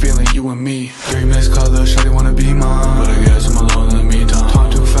 Rewind the feeling, you and me. 3 missed colors, shawty wanna be mine. But I guess I'm alone in the meantime.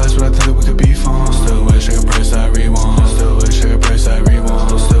 Time too fast, but I think that we could be fine. Still wish I could press that rewind. Still wish I could press that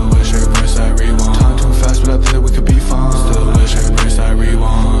rewind. Still wish I could press that rewind. Time too fast, but I think that we could be fine. Still wish I could press that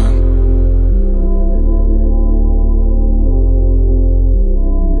rewind.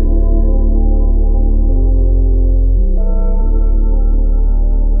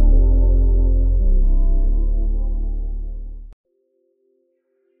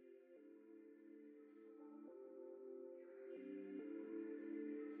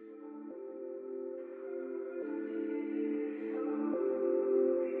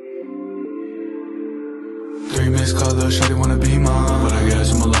 Missed colors, shawty wanna be mine. But I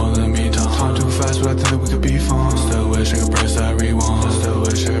guess I'm alone in the meantime. Time too fast, but I think that we could be fine. Still wish I could press that rewind. Still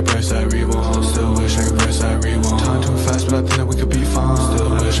wish I could press that rewind. Still wish I could press that rewind. Time too fast, but I think that we could be fine. Still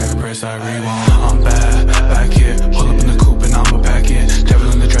wish I could press that rewind. I'm back here. Pull up in the coupe and I'ma pack in.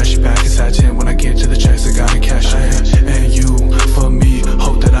 Devil in the dress, she back in satin. When I get to the checks, I gotta cash in. And you, for me,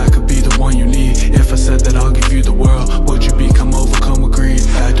 hope that I could be the one you need. If I said that I'll give you the world, would you be? Come over, come agree.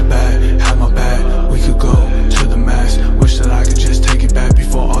 Back to back, have my back. We could go to the max. Wish that I could just take it back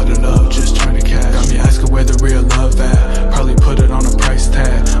before all the love just turn to cash. Got me asking where the real love at. Probably put it on a price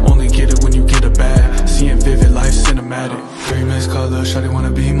tag. Only get it when you get a bag. Seeing vivid life cinematic. 3 missed colors, shawty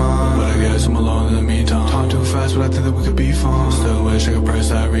wanna be mine. But I guess I'm alone in the meantime. Time too fast, but I think that we could be fine. Still wish I could press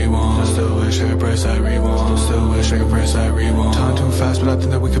that rewind. Still wish I could press that rewind. Still wish I could press that rewind. Time too fast, but I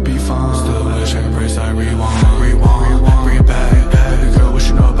think that we could be fine. Still wish I could press that rewind. Rewind, bring it back. Baby girl, what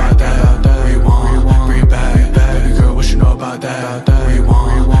you know about that? Rewind, bring it back. Baby girl, what you know about that?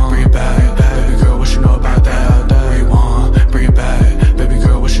 Rewind, bring it back. Baby girl, what you know about that? Rewind, bring it back. Baby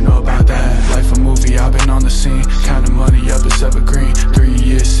girl, what you know about that? Life a movie, I've been on the scene. Counting money up, it's evergreen. 3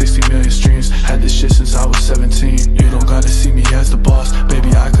 years, 60 million streams. Had this shit since I was 17. You don't gotta see me as the boss. Baby,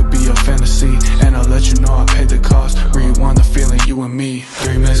 I could be a fantasy. And I'll let you know I paid the cost. Rewind the feeling, you and me.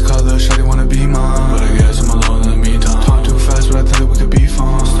 3 missed colors, shawty wanna be mine. But I guess I'm alone in the meantime. Time too fast, but I think that we could be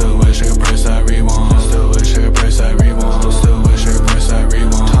fine. Still wish I could press that rewind. Still wish I could press that rewind. Still wish I could press that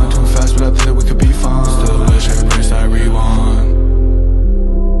rewind. Time too fast, but I think that we could be fine. Still wish I could press that rewind.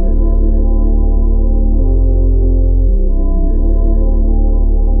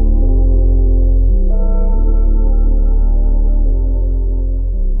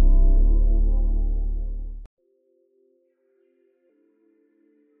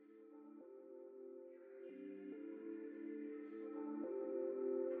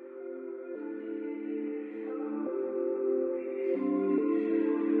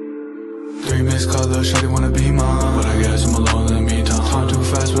 Missed colors, shawty wanna be mine. But I guess I'm alone in the meantime. Time too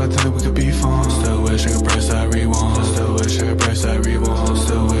fast, but I think that we could be fine. Still wish I could press that rewind. Still wish I could press that rewind.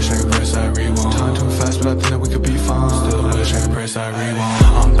 Still wish I could press that rewind. Time too fast, but I think that we could be fine. Still wish I could press that rewind.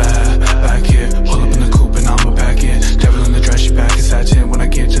 I'm back here. Pull up in the coupe and I'ma pack in. Devil in the dress, she back in satin. When I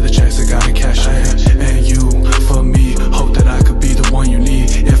get to the checks, I gotta cash in. And you, for me, hope that I could be the one you need.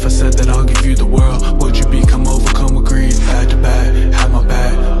 If I said that I'll give you the world, would you be? Come over, come agree. Back to back, have my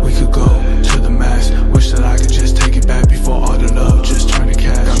back. We could go to the max. Wish that I could just take it back before all the love just turn to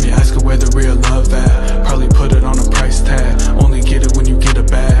cash. Got me asking where the real love at. Probably put it on a price tag. Only get it when you get a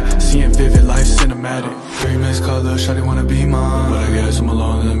bag. Seeing vivid life cinematic. 3 missed colors, shawty wanna be mine. But I guess I'm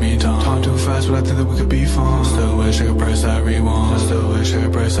alone in the meantime. Time too fast, but I think that we could be fine. Still wish I could press that rewind. Still wish I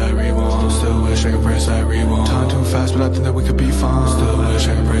could press that rewind. Still wish I could press that rewind. Time too fast, but I think that we could be fine. Still wish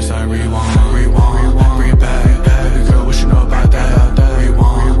I could press that rewind. Rewind, bring it back. Baby girl, what you know about that?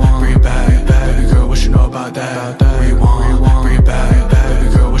 Rewind, bring it back. Baby girl, what you know about that? Rewind, bring it back.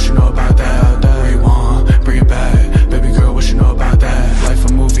 Baby girl, what you know about that? Rewind, bring it back. Baby girl, what you know about that? Life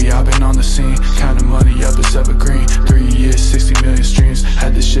a movie, I've been on the scene. Counting money up, it's evergreen. 3 years, 60 million streams.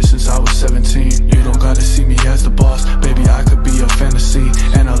 Had this shit since I was 17. You don't gotta see me as the boss. Baby, I could be a fantasy.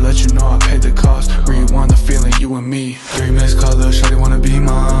 And I'll let you know I paid the cost. Rewind the feeling, you and me. 3 missed colors, shawty wanna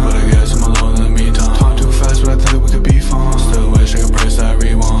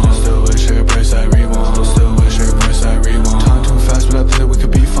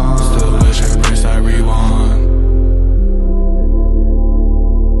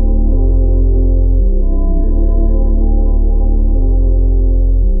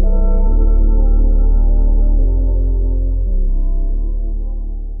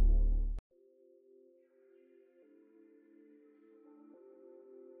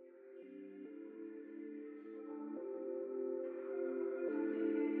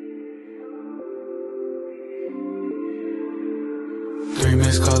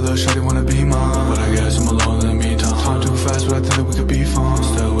missed calls, little shawty wanna be mine, but I guess I'm alone in the meantime. Time too fast, but I think that we could be fine.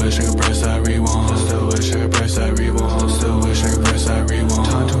 Still wish I could press that rewind. Still wish I could press that rewind. Still wish I could press that rewind.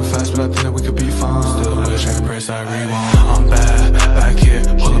 Time too fast, but I think that we could be fine. Still wish I could press that rewind. I'm back here,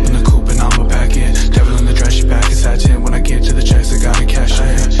 pull up in the coupe and I'ma back in. Devil in the dress, she back in satin. When I get to the checks, I gotta cash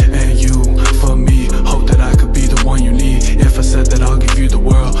in. And you, for me, hope that I could be the one you need. If I said that I'll give you the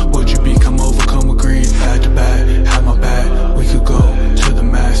world, would you be? Come over, come agree. Back to back, have my back. We could go to the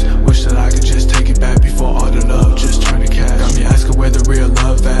max. Wish that I could just take it back before all the love just turn to cash. Got me asking where the real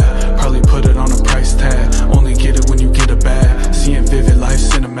love at. Probably put it on a price tag. Only get it when you get a bag. Seeing vivid life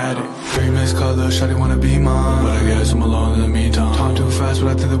cinematic. 3 missed calls, little shawty wanna be mine, but I guess I'm alone in the meantime. Time too fast, but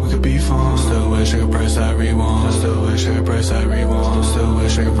I think that we could be fine. Still wish I could press that rewind. Still wish I could press that rewind. Still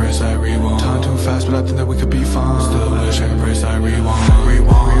wish I could press that rewind. Time too fast, but I think that we could be fine. Still wish I could press that rewind.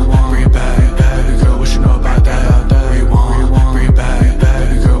 Rewind, bring it back. Baby girl, what you know about that? Rewind, bring it back.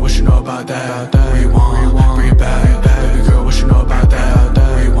 Baby girl, what you know about that? Rewind, bring it back. Baby girl, what you know about that?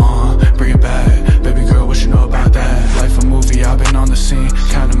 Rewind, bring it back. Baby girl, what you know about that? Life a movie, I've been on the scene.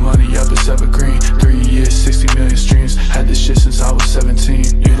 Counting money up, it's evergreen. 3 years, 60 million streams. Had this shit since I was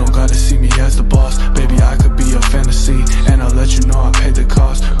 17. You don't gotta see me as the boss. Baby, I could be a fantasy, and I'll let you know I paid the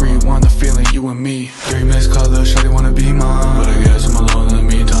cost. Rewind the feeling, you and me. 3 missed calls, little shawty wanna be mine, but I guess I'm alone in the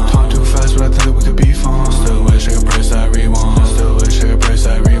meantime. Time too fast, but I think that we could be fine. Still wish I could press that rewind. Still wish I could press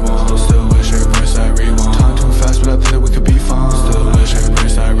that rewind. Still wish I could press that rewind. Time too fast, but I think that we could be fine. Still wish I could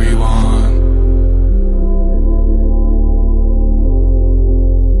press that rewind.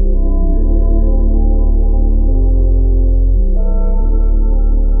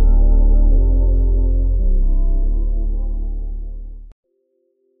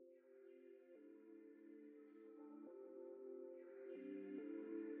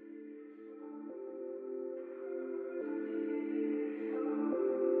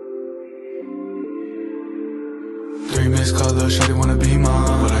 Missed calls, little shawty wanna be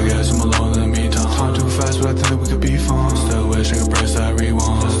mine, but I guess I'm alone in the meantime. Time too fast, but I think that we could be fine. Still wish I could press that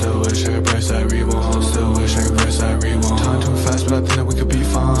rewind. Still wish I could press that rewind. Still wish I could press that rewind. Time too fast, but I think that we could be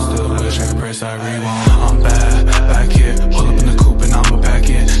fine. Still wish I could press that rewind. I'm back here, pull up in the coupe and I'ma back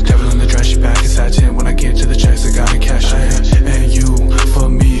in. Devil in the dress, she back in satin. When I get to the checks, I gotta cash in. And you, for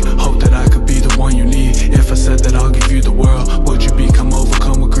me, hope that I could be the one you need. If I said that I'll give you the world, would you be? Come over,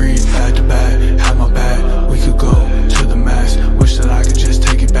 come agree. Back to back, have my back. We could go to the max. Wish that I could just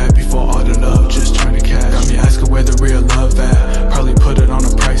take it back before all the love just turn to cash. Got me asking where the real love at. Probably put it on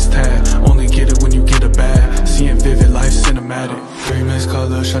a price tag. Only get it when you get a bag. Seeing vivid life cinematic. 3 missed calls,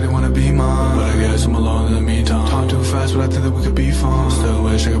 little shawty wanna be mine, but I guess I'm alone in the meantime. Time too fast, but I think that we could be fine. Still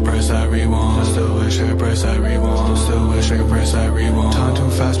wish I could press that rewind. Still wish I could press that rewind. Still wish I could press that rewind. Time too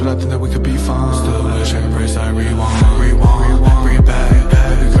fast, but I think that we could be fine. Still wish I could press that rewind. Rewind, bring it back.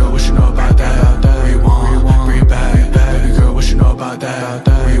 Baby girl, what you know about that? Rewind, bring it back. Baby girl, what you know about that?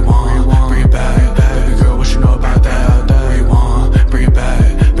 Rewind, bring it back. Baby girl, what you know about that? Rewind, bring it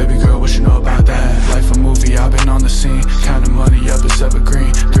back. Baby girl, what you know about that? Life a movie, I've been on the scene. Counting money up, it's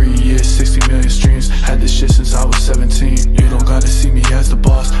evergreen. 3 years, 60 million streams. Had this shit since I was 17. You don't gotta see me as the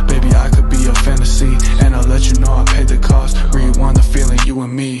boss. Baby, I could be a fantasy, and I'll let you know I paid the cost. Rewind the feeling, you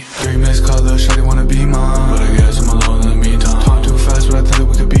and me. 3 missed calls, little shawty wanna be mine, but I guess I'm alone in the meantime. Time too fast, but I think that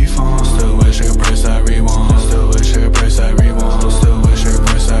we could be fine. Still wish I could press that rewind. Still wish I could press that rewind. Still wish I could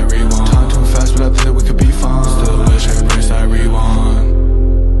press that rewind. Time too fast, but I think that we could be fine. Still wish I could press that rewind.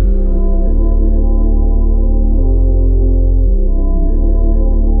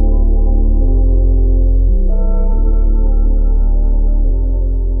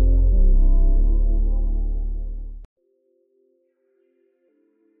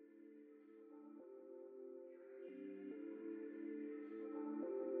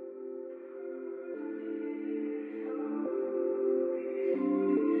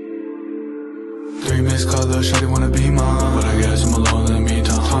 Missed calls, little shawty wanna be mine, but I guess I'm alone in the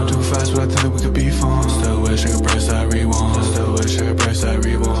meantime. Time too fast, but I think that we could be fine. Still wish I could press that rewind. Still wish I could press that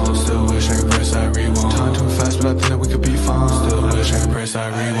rewind. Still wish I could press that rewind. Time too fast, but I think that we could be fine. Still wish I could press that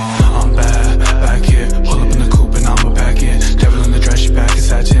rewind. I'm back here, pull up in the coupe and I'ma back in. Devil in the dress, she back in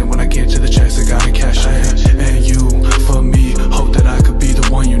satin. When I get to the checks, I gotta cash in. And you, for me, hope that I could be the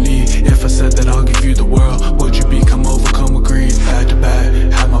one you need. If I said that I'll give you the world, would you be? Come over, come agree. Back to back,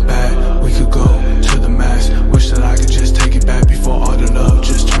 have my back. We could go to the max. Wish that I could just take it back before all the love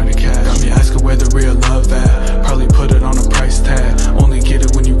just turn to cash. Got me asking where the real love at. Probably put it on a price tag. Only get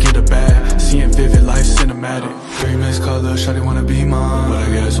it when you get a bag. Seeing vivid life cinematic. 3 missed calls, little shawty wanna be mine, but I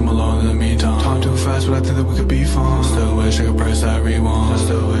guess I'm alone in the meantime. Talk too fast, but I think that we could be fun. Still wish I could press that rewind.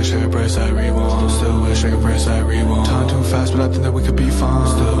 Still wish I could press that rewind. Still wish I could press that rewind. Talk too fast, but I think that we could be fun.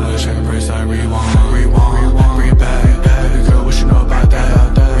 Still wish I could press that rewind. Rewind, bring it back, baby girl, what you know about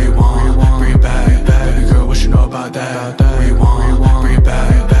that? Rewind, bring it back, baby girl, what you know about that? Rewind, bring it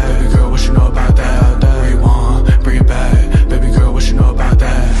back, baby girl, what you know about that? Rewind, bring it back, baby girl, what you know about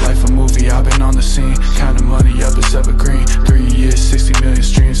that? Life a movie, I've been on the scene, counting money up, it's evergreen. 3 years, 60 million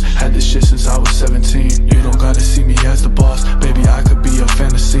streams, had this shit since I was 17. You don't gotta see me as the boss, baby, I could be a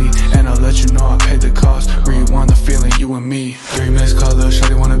fantasy, and I'll let you know I paid the cost. Rewind the feeling, you and me. 3 missed calls, little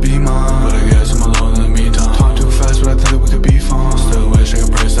shawty wanna be mine, but I guess I'm alone in the meantime. Talk too fast, but I think that we could be fun. Still wish I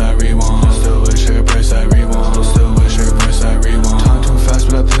could press that rewind. Still wish I could press that rewind. Still wish I could press that rewind. Talk too fast,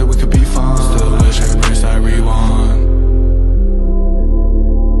 but I think that we could be fun. Still wish I could press that rewind.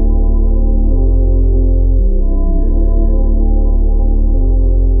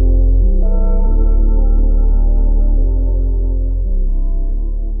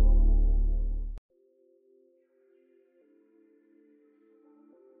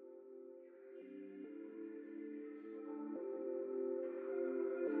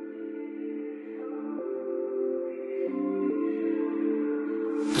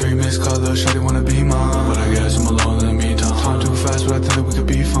 Missed call, little shawty wanna be mine, but I guess I'm alone in the meantime. Talk too fast, but I think that we could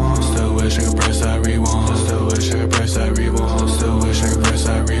be fun. Still wish I could press that rewind. Still wish I could press that rewind. Still wish I could press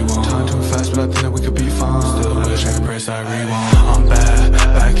that rewind. Talk too fast, but I think that we could be fun. Still wish I could press that rewind. I'm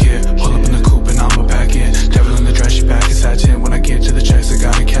back here, pull up in the coupe and I'ma back in. Devil in the dress, she back in satin. When I get to the checks, I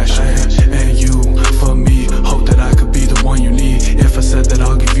gotta cash in. And you, for me, hope that I could be the one you need. If I said that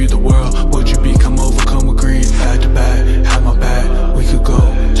I'll give you the world, would you be? Come over, come agree. Back to back, have my back, we could go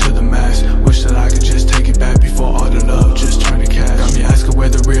to the max. Wish that I could just take it back before all the love just turn to cash. Got me asking where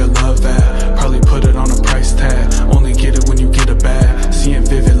the real love at. Probably put it on a price tag. Only get it when you get a bag. Seeing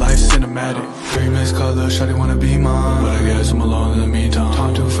vivid life cinematic. 3 missed calls, little shawty wanna be mine, but I guess I'm alone in the meantime.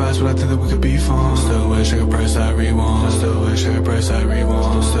 Talk too fast, but I think that we could be fun. Still wish I could press that rewind. Still wish I could press that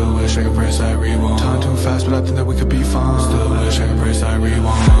rewind. Still wish I could press that rewind. Talk too fast, but I think that we could be fun. Still wish I could press that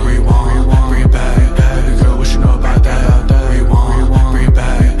rewind. Rewind, bring it back, baby girl, what you know about that? Rewind, bring it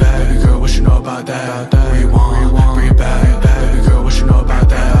back, baby girl, what you know about that? Rewind, bring it back, baby girl, what you know about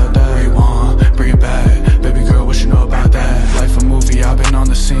that? Rewind, bring it back, baby girl, what you know about that? Life a movie, I've been on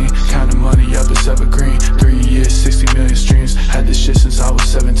the scene, counting money up, it's evergreen. 3 years, 60 million streams, had this shit since I was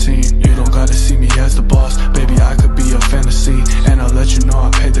 17. You don't gotta see me as the boss, baby, I could be a fantasy, and I'll let you know I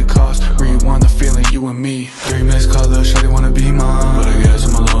paid the cost. Rewind the feeling, you and me. 3 missed calls, little shawty wanna be mine, but I guess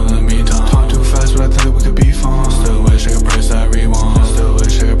I'm alone in the meantime. Talk too fast, but I think that we could be fun. Still wish I could press that rewind. Still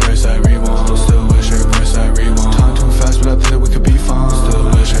wish I could press that rewind. Still wish I could press that rewind. Talk too fast, but I think that we could be fun. Still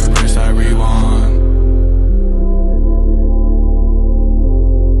wish I could press that rewind.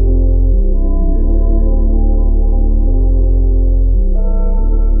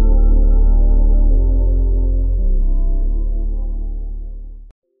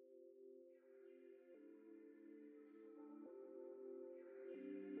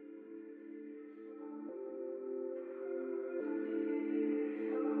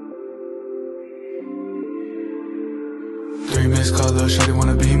 Missed call, little shawty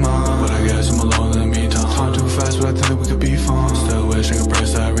wanna be mine, but I guess I'm alone in the meantime. Talk too fast, but I think that we could be fun. Still wish I could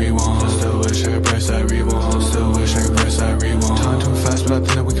press that rewind. Still wish I could press that rewind. Still wish I could press that rewind. Talk too fast, but I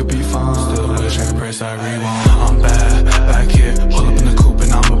think that we could be fun. Still wish I could press that rewind. I'm back here, pull up in the coupe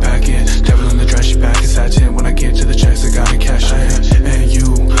and I'ma back in. Devil in the dress, she back in satin. When I get to the checks, I gotta cash in. And you,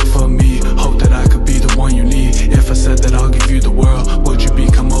 for me, hope that I could be the one you need. If I said that I'll give you the world, would you be?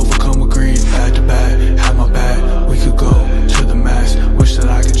 Come over, come agree. Back to back, have my back, we could go to the max. Wish that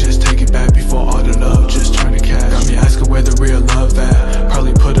I could just take it back before all the love just turn to cash. Got me asking where the real love at.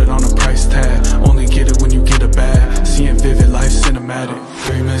 Probably put it on a price tag. Only get it when you get a bag. Seeing vivid life cinematic.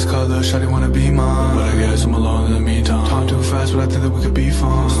 3 missed calls, little shawty wanna be mine, but I guess I'm alone in the meantime. Talk too fast, but I think that we could be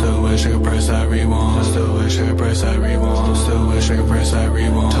fun. Still wish I could press that rewind. Still wish I could press that rewind. Still wish I could press that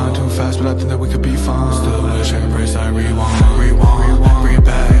rewind. Talk too fast, but I think that we could be fun. Still wish I could press that rewind. Rewind, bring it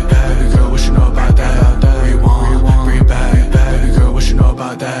back, baby girl, what you know about that? Rewind, bring it back, baby girl, what you know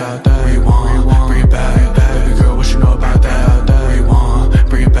about that? Rewind, bring it back, baby girl, what you know about that? Rewind,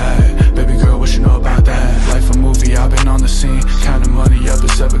 bring it back, baby girl, what you know about that? Life a movie, I've been on the scene, counting money up,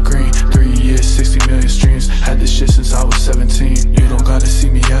 it's evergreen. 3 years, 60 million streams, had this shit since I was 17. You don't gotta see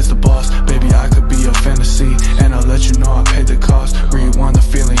me as the boss, baby, I could be a fantasy, and I'll let you know I paid the cost. Rewind the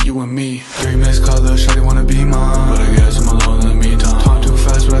feeling, you and me. 3 missed calls, little shawty wanna be mine, but I guess I'm alone in the meantime. Talk too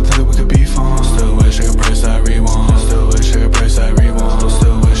fast, but I think that we could be fun. Still wish I could press that rewind. Still wish I could press that rewind.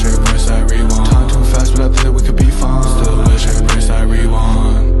 Still wish I could press that rewind. Talk too fast, but I think that we could be fun. Still wish I could press that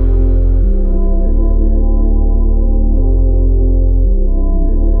rewind.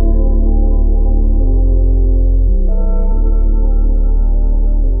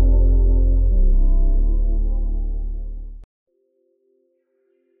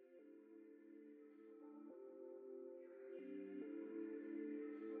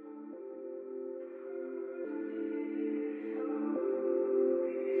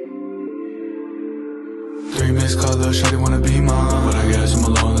 missed calls, little shawty wanna be mine, but I guess I'm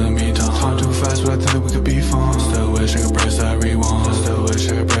alone in the meantime. Time too fast, but I think that we could be fine. Still wish I could press that rewind. Still wish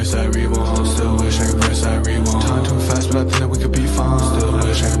I could press that rewind. Still wish I could press that rewind. Time too fast, but I think that we could be fine. Still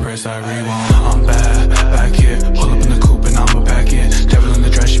wish I could press that rewind. I'm back here. Pull up in the coupe and I'ma back in. Devil in the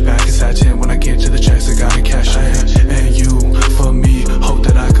dress, she back in satin. When I get to the checks, I gotta cash in. And you, for me, hope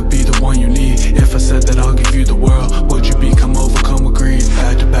that I could be the one you need. If I said that I'll give you the world, would you be? Come over, come with greed.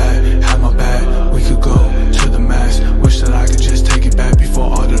 Back to back, have my back. We could go to the max. Wish that I could just take it back before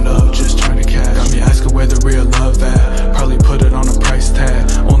all the love just turn to cash. Got me asking where the real love at. Probably put it on a price tag.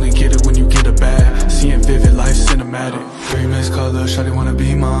 Only get it when you get a bag. Seeing vivid life cinematic. 3 missed calls, little shawty wanna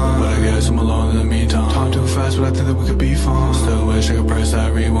be mine, but I guess I'm alone in the meantime. Time too fast, but I think that we could be fine. Still wish I could press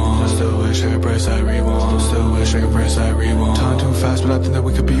that rewind. Still wish I could press that rewind. Still wish I could press that rewind. Time too fast, but I think that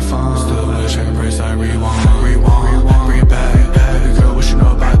we could be fine. Still wish I could press that rewind. Rewind, bring it back. Baby girl, what you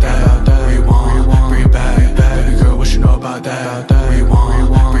know about that? Rewind, bring it back. Baby girl, what you know about that? Rewind,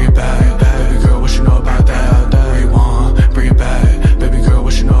 bring it back. Baby girl, what you know about that? Rewind, bring it back. Baby girl,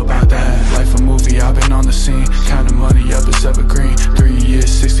 what you know about that? Life a movie, I've been on the scene. Counting money up, it's evergreen. 3 years,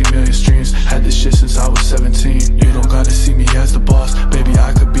 60 million streams. Had this shit since I was 17. You don't gotta see me as the boss. Baby,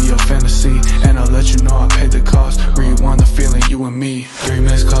 I could be a fantasy, and I'll let you know I paid the cost. Rewind the feeling, you and me. 3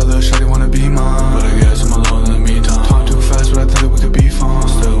 missed calls, little shawty wanna be mine, but I guess I'm alone in the meantime. Time too fast, but I think that we could be fine.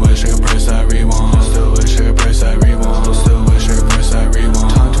 Still wish I could press that rewind. Still wish I could press that rewind. Still wish I could press that rewind.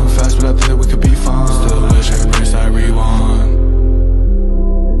 Time too fast, but I think that we could be fine. Still wish I could press that rewind.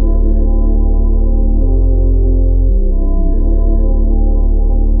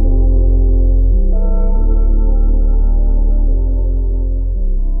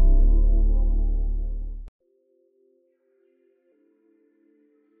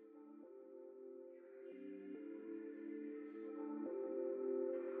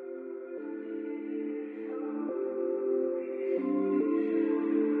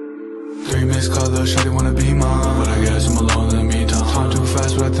 Missed calls, little shawty wanna be mine, but I guess I'm alone in the meantime. Time too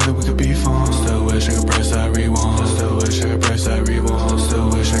fast, but I think that we could be fine. Still wish I could press that rewind. Still wish I could press that rewind. Still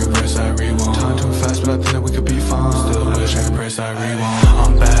wish I could press that rewind. Time too fast, but I think that we could be fine. Still wish I could press that rewind.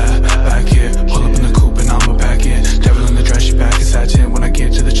 I'm back here. Pull up in the coupe and I'ma back in. Devil in the dress, she back in satin. When I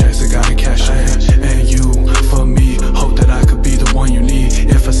get to the checks, I gotta cash in. And you, for me, hope that I could be the one you need.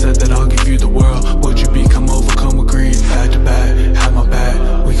 If I said that I'll give you the world, would you be? Come over, come with greed. Back to back, have my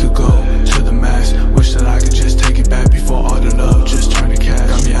back. We could go to the max. Wish that I could just take it back before all the love just turn to cash.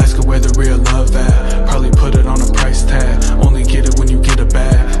 Got me asking where the real love at. Probably put it on a price tag. Only get it when you get a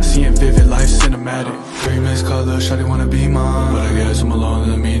bag. Seeing vivid life cinematic. 3 missed calls, little shawty wanna be mine, but I guess I'm alone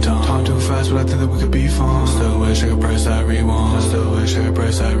in the meantime. Time too fast, but I think that we could be fine. Still wish I could press that rewind. Still wish I could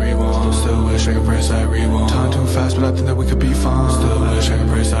press that rewind. Still wish I could press that rewind. Time too fast, but I think that we could be fine. Still wish I could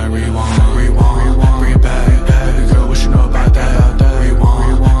press that rewind. Rewind, bring it back. Baby girl, what you know about that?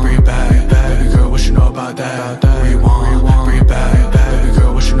 Rewind, bring it back. Baby girl, what you know about that? Rewind, bring it back. Baby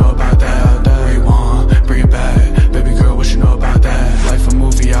girl, what you know about that? Rewind, bring it back. Baby girl, what you know about that? Life a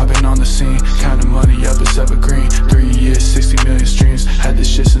movie, I've been on the scene. Counting money up, it's evergreen. 3 years, 60 million streams. Had this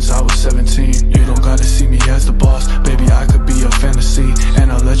shit since I was 17. You don't gotta see me as the boss. Baby, I could be a fantasy,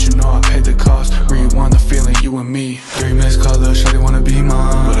 and I'll let you know I paid the cost. Rewind the feeling, you and me. 3 missed calls, little shawty wanna be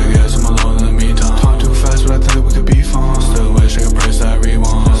mine, but I guess I'm alone in the meantime. Time too fast, but I think that we could be fine. Still wish I could press that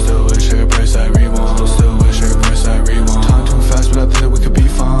rewind. Still wish I could press that rewind. Still wish I could press that rewind. Time too fast, but I think that we could be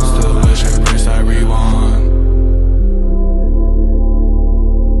fine. Still wish I could press that rewind.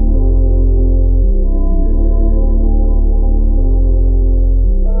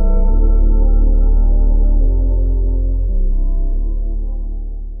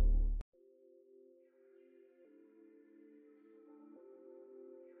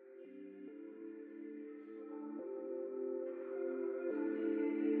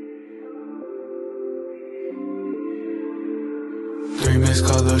 Missed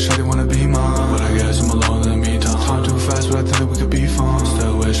calls, little shawty wanna be mine, but I guess I'm alone in the meantime. Time too fast, but I think that we could be fine.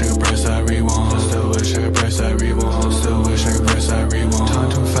 Still wish I could press that rewind. Still wish I could press that rewind. Still wish I could press that rewind.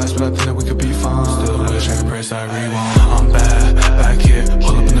 Time too fast, but I think that we could be fine. Still wish I could press that rewind. I'm back here.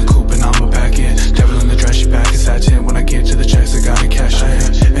 Pull up in the coupe and I'ma back in. Devil in the dress, she back in satin. When I get to the checks, I gotta cash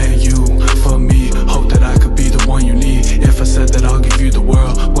in. And you, for me, hope that I could be the one you need. If I said that I'll give you the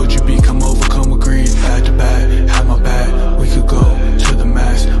world, would you be? Come over, come with greed. Back to back, have my back. We could go to the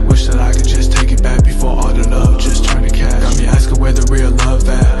max. Wish that I could just take it back before all the love just turn to cash. Got me asking where the real love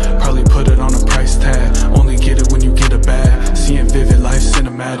at. Probably put it on a price tag. Only get it when you get a bag. Seeing vivid life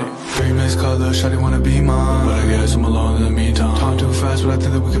cinematic. cinematic. Three missed calls, little shawty wanna be mine, but I guess I'm alone in the meantime. Talk too fast, but I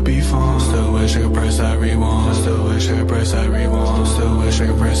think that we could be fine. Still wish I could press that rewind. Still wish I could press that rewind. Still wish I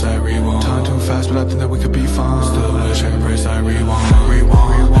could press that rewind. Talk too fast, but I think that we could be fine. Still wish I could press that rewind.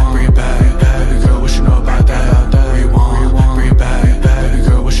 Rewind, bring it back. Baby girl, what you know about that? Rewind, bring it back. Baby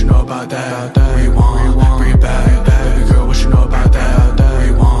girl, what you know about that? Rewind, bring it back. Baby girl, what you know about that?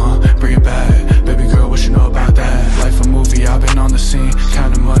 Rewind, bring it back. Baby girl, what you know about that? Life a movie, I've been on the scene.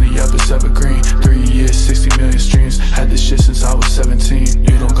 Counting money up, it's evergreen. 3 years, 60 million streams. Had this shit since I was 17.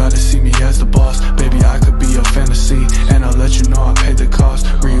 You don't gotta see me as the boss. Baby, I could be your fantasy, and I'll let you know I paid the cost.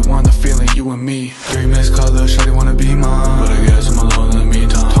 Rewind the feeling, you and me. 3 missed calls, little shawty wanna be mine, but I guess I'm alone in the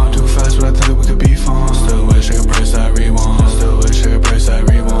meantime. Talk too fast, but I think that we could be fine. Still wish I could press that rewind. Still wish I could press that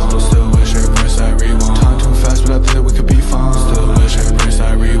rewind. Still wish I could press that rewind. Talk too fast, but I think that we could be fine. Still wish I could press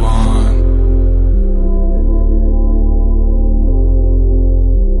that rewind.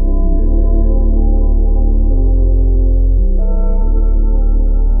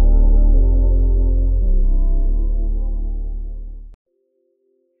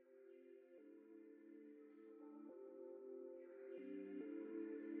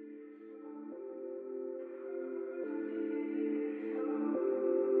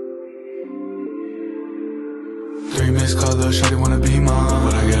 Three missed calls, little shawty wanna be mine,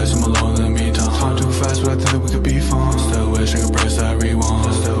 but I guess I'm alone in the meantime. Talk too fast, but I think that we could be fine. Still wish I could press that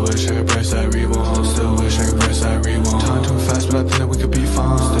rewind. Still wish I could press that rewind. Still wish I could press that rewind. Talk too fast, but I think that we could be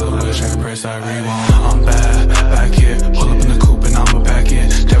fine. Still wish I could press that rewind. I'm back here. Pull up in the coupe and I'ma back in.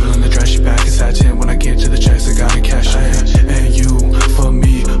 Devil in the dress, she back in satin. When I get to the checks, I gotta cash in. And you, for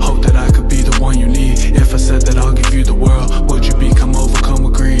me, hope that I could be the one you need. If I said that I'll give you the world, would you be? Come over, come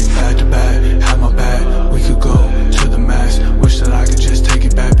agree. Back to back, have my back. We could go to the max. Wish that I could just take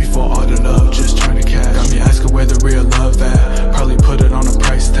it back before all the love just turn to cash. Got me asking where the real love at. Probably put it on a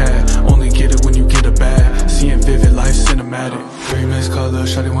price tag. Only get it when you get a bag. Seeing vivid life cinematic. 3 missed calls, little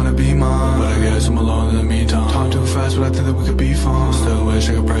shawty wanna be mine, but I guess I'm alone in the meantime. Talk too fast, but I think that we could be fine. Still wish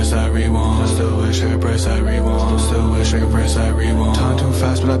I could press that rewind. Still wish I could press that rewind. Still wish I could press that rewind. Talk too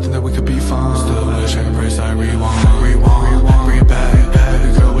fast, but I think that we could be fine. Still wish I could press that rewind. Rewind, bring it back.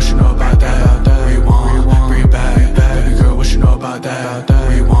 Baby girl, what you know about that? Rewind, bring it back. Baby girl, what you know about that?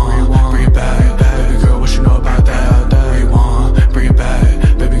 Rewind, bring it back. Baby girl, what you know about that? Rewind, bring it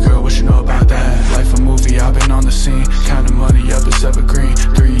back. Baby girl, what you know about that? Life a movie, I've been on the scene. Counting money up, it's evergreen.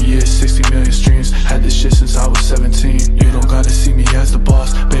 3 years, 60 million streams. Had this shit since I was 17. You don't gotta see me as the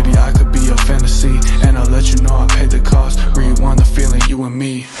boss. Baby, I could be your fantasy, and I'll let you know I paid the cost. Rewind the feeling, you and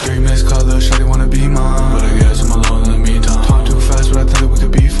me. 3 missed calls, little shawty wanna be mine, but I guess I'm alone in the meantime. Talk too fast, but I think that we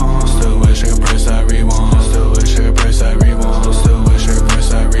could be fine. Still wish I could press that rewind. Still wish I could press that rewind. Still wish I could press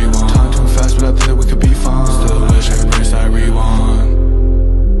that rewind. Talk too fast, but I think that we could be fine. Still wish I could press that rewind.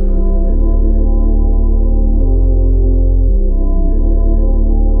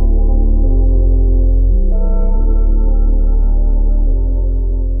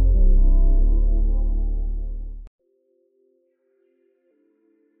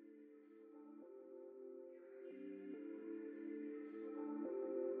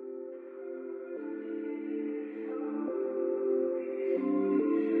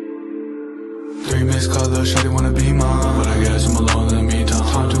 Three missed calls, little shawty wanna be mine, but I guess I'm alone in the meantime.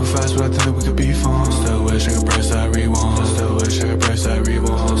 Talk too fast, but I think that we could be fine. Still wish I could press that rewind. Still wish I could press that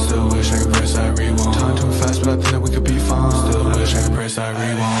rewind. Still wish I could press that rewind. Talk too fast, but I think that we could be fine. Still wish I could press that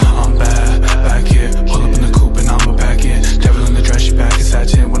rewind. I'm back here. Pull up in the coupe and I'ma back in. Devil in the dress, she back in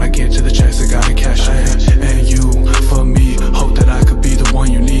satin. When I get to the checks, I gotta cash in. And you, for me, hope that I could be the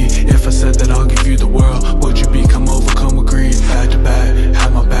one you need. If I said that I'll give you the world, would you be? Come over, come agree. Back to back,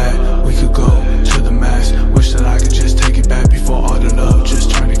 have my back. We could go to the max. Wish that I could just take it back before all the love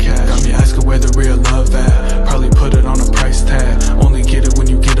just turn to cash. Got me asking where the real love at. Probably put it on a price tag. Only get it when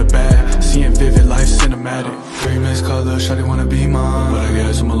you get a bag. Seeing vivid life cinematic. 3 missed calls, little shawty wanna be mine, but I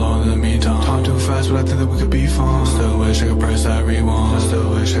guess I'm alone in the meantime. Talk too fast, but I think that we could be fine. Still wish I could press that rewind. Still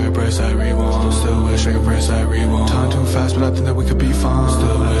wish I could press that rewind. Still wish I could press that rewind. Talk too fast, but I think that we could be fine.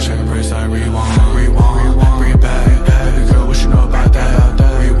 Still wish I could press that rewind. Rewind, bring it back. Baby girl, what you know about that?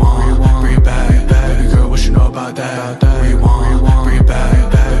 Rewind, bring it back. Baby girl, what you know about that? Rewind, bring it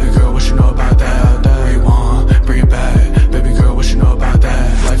back.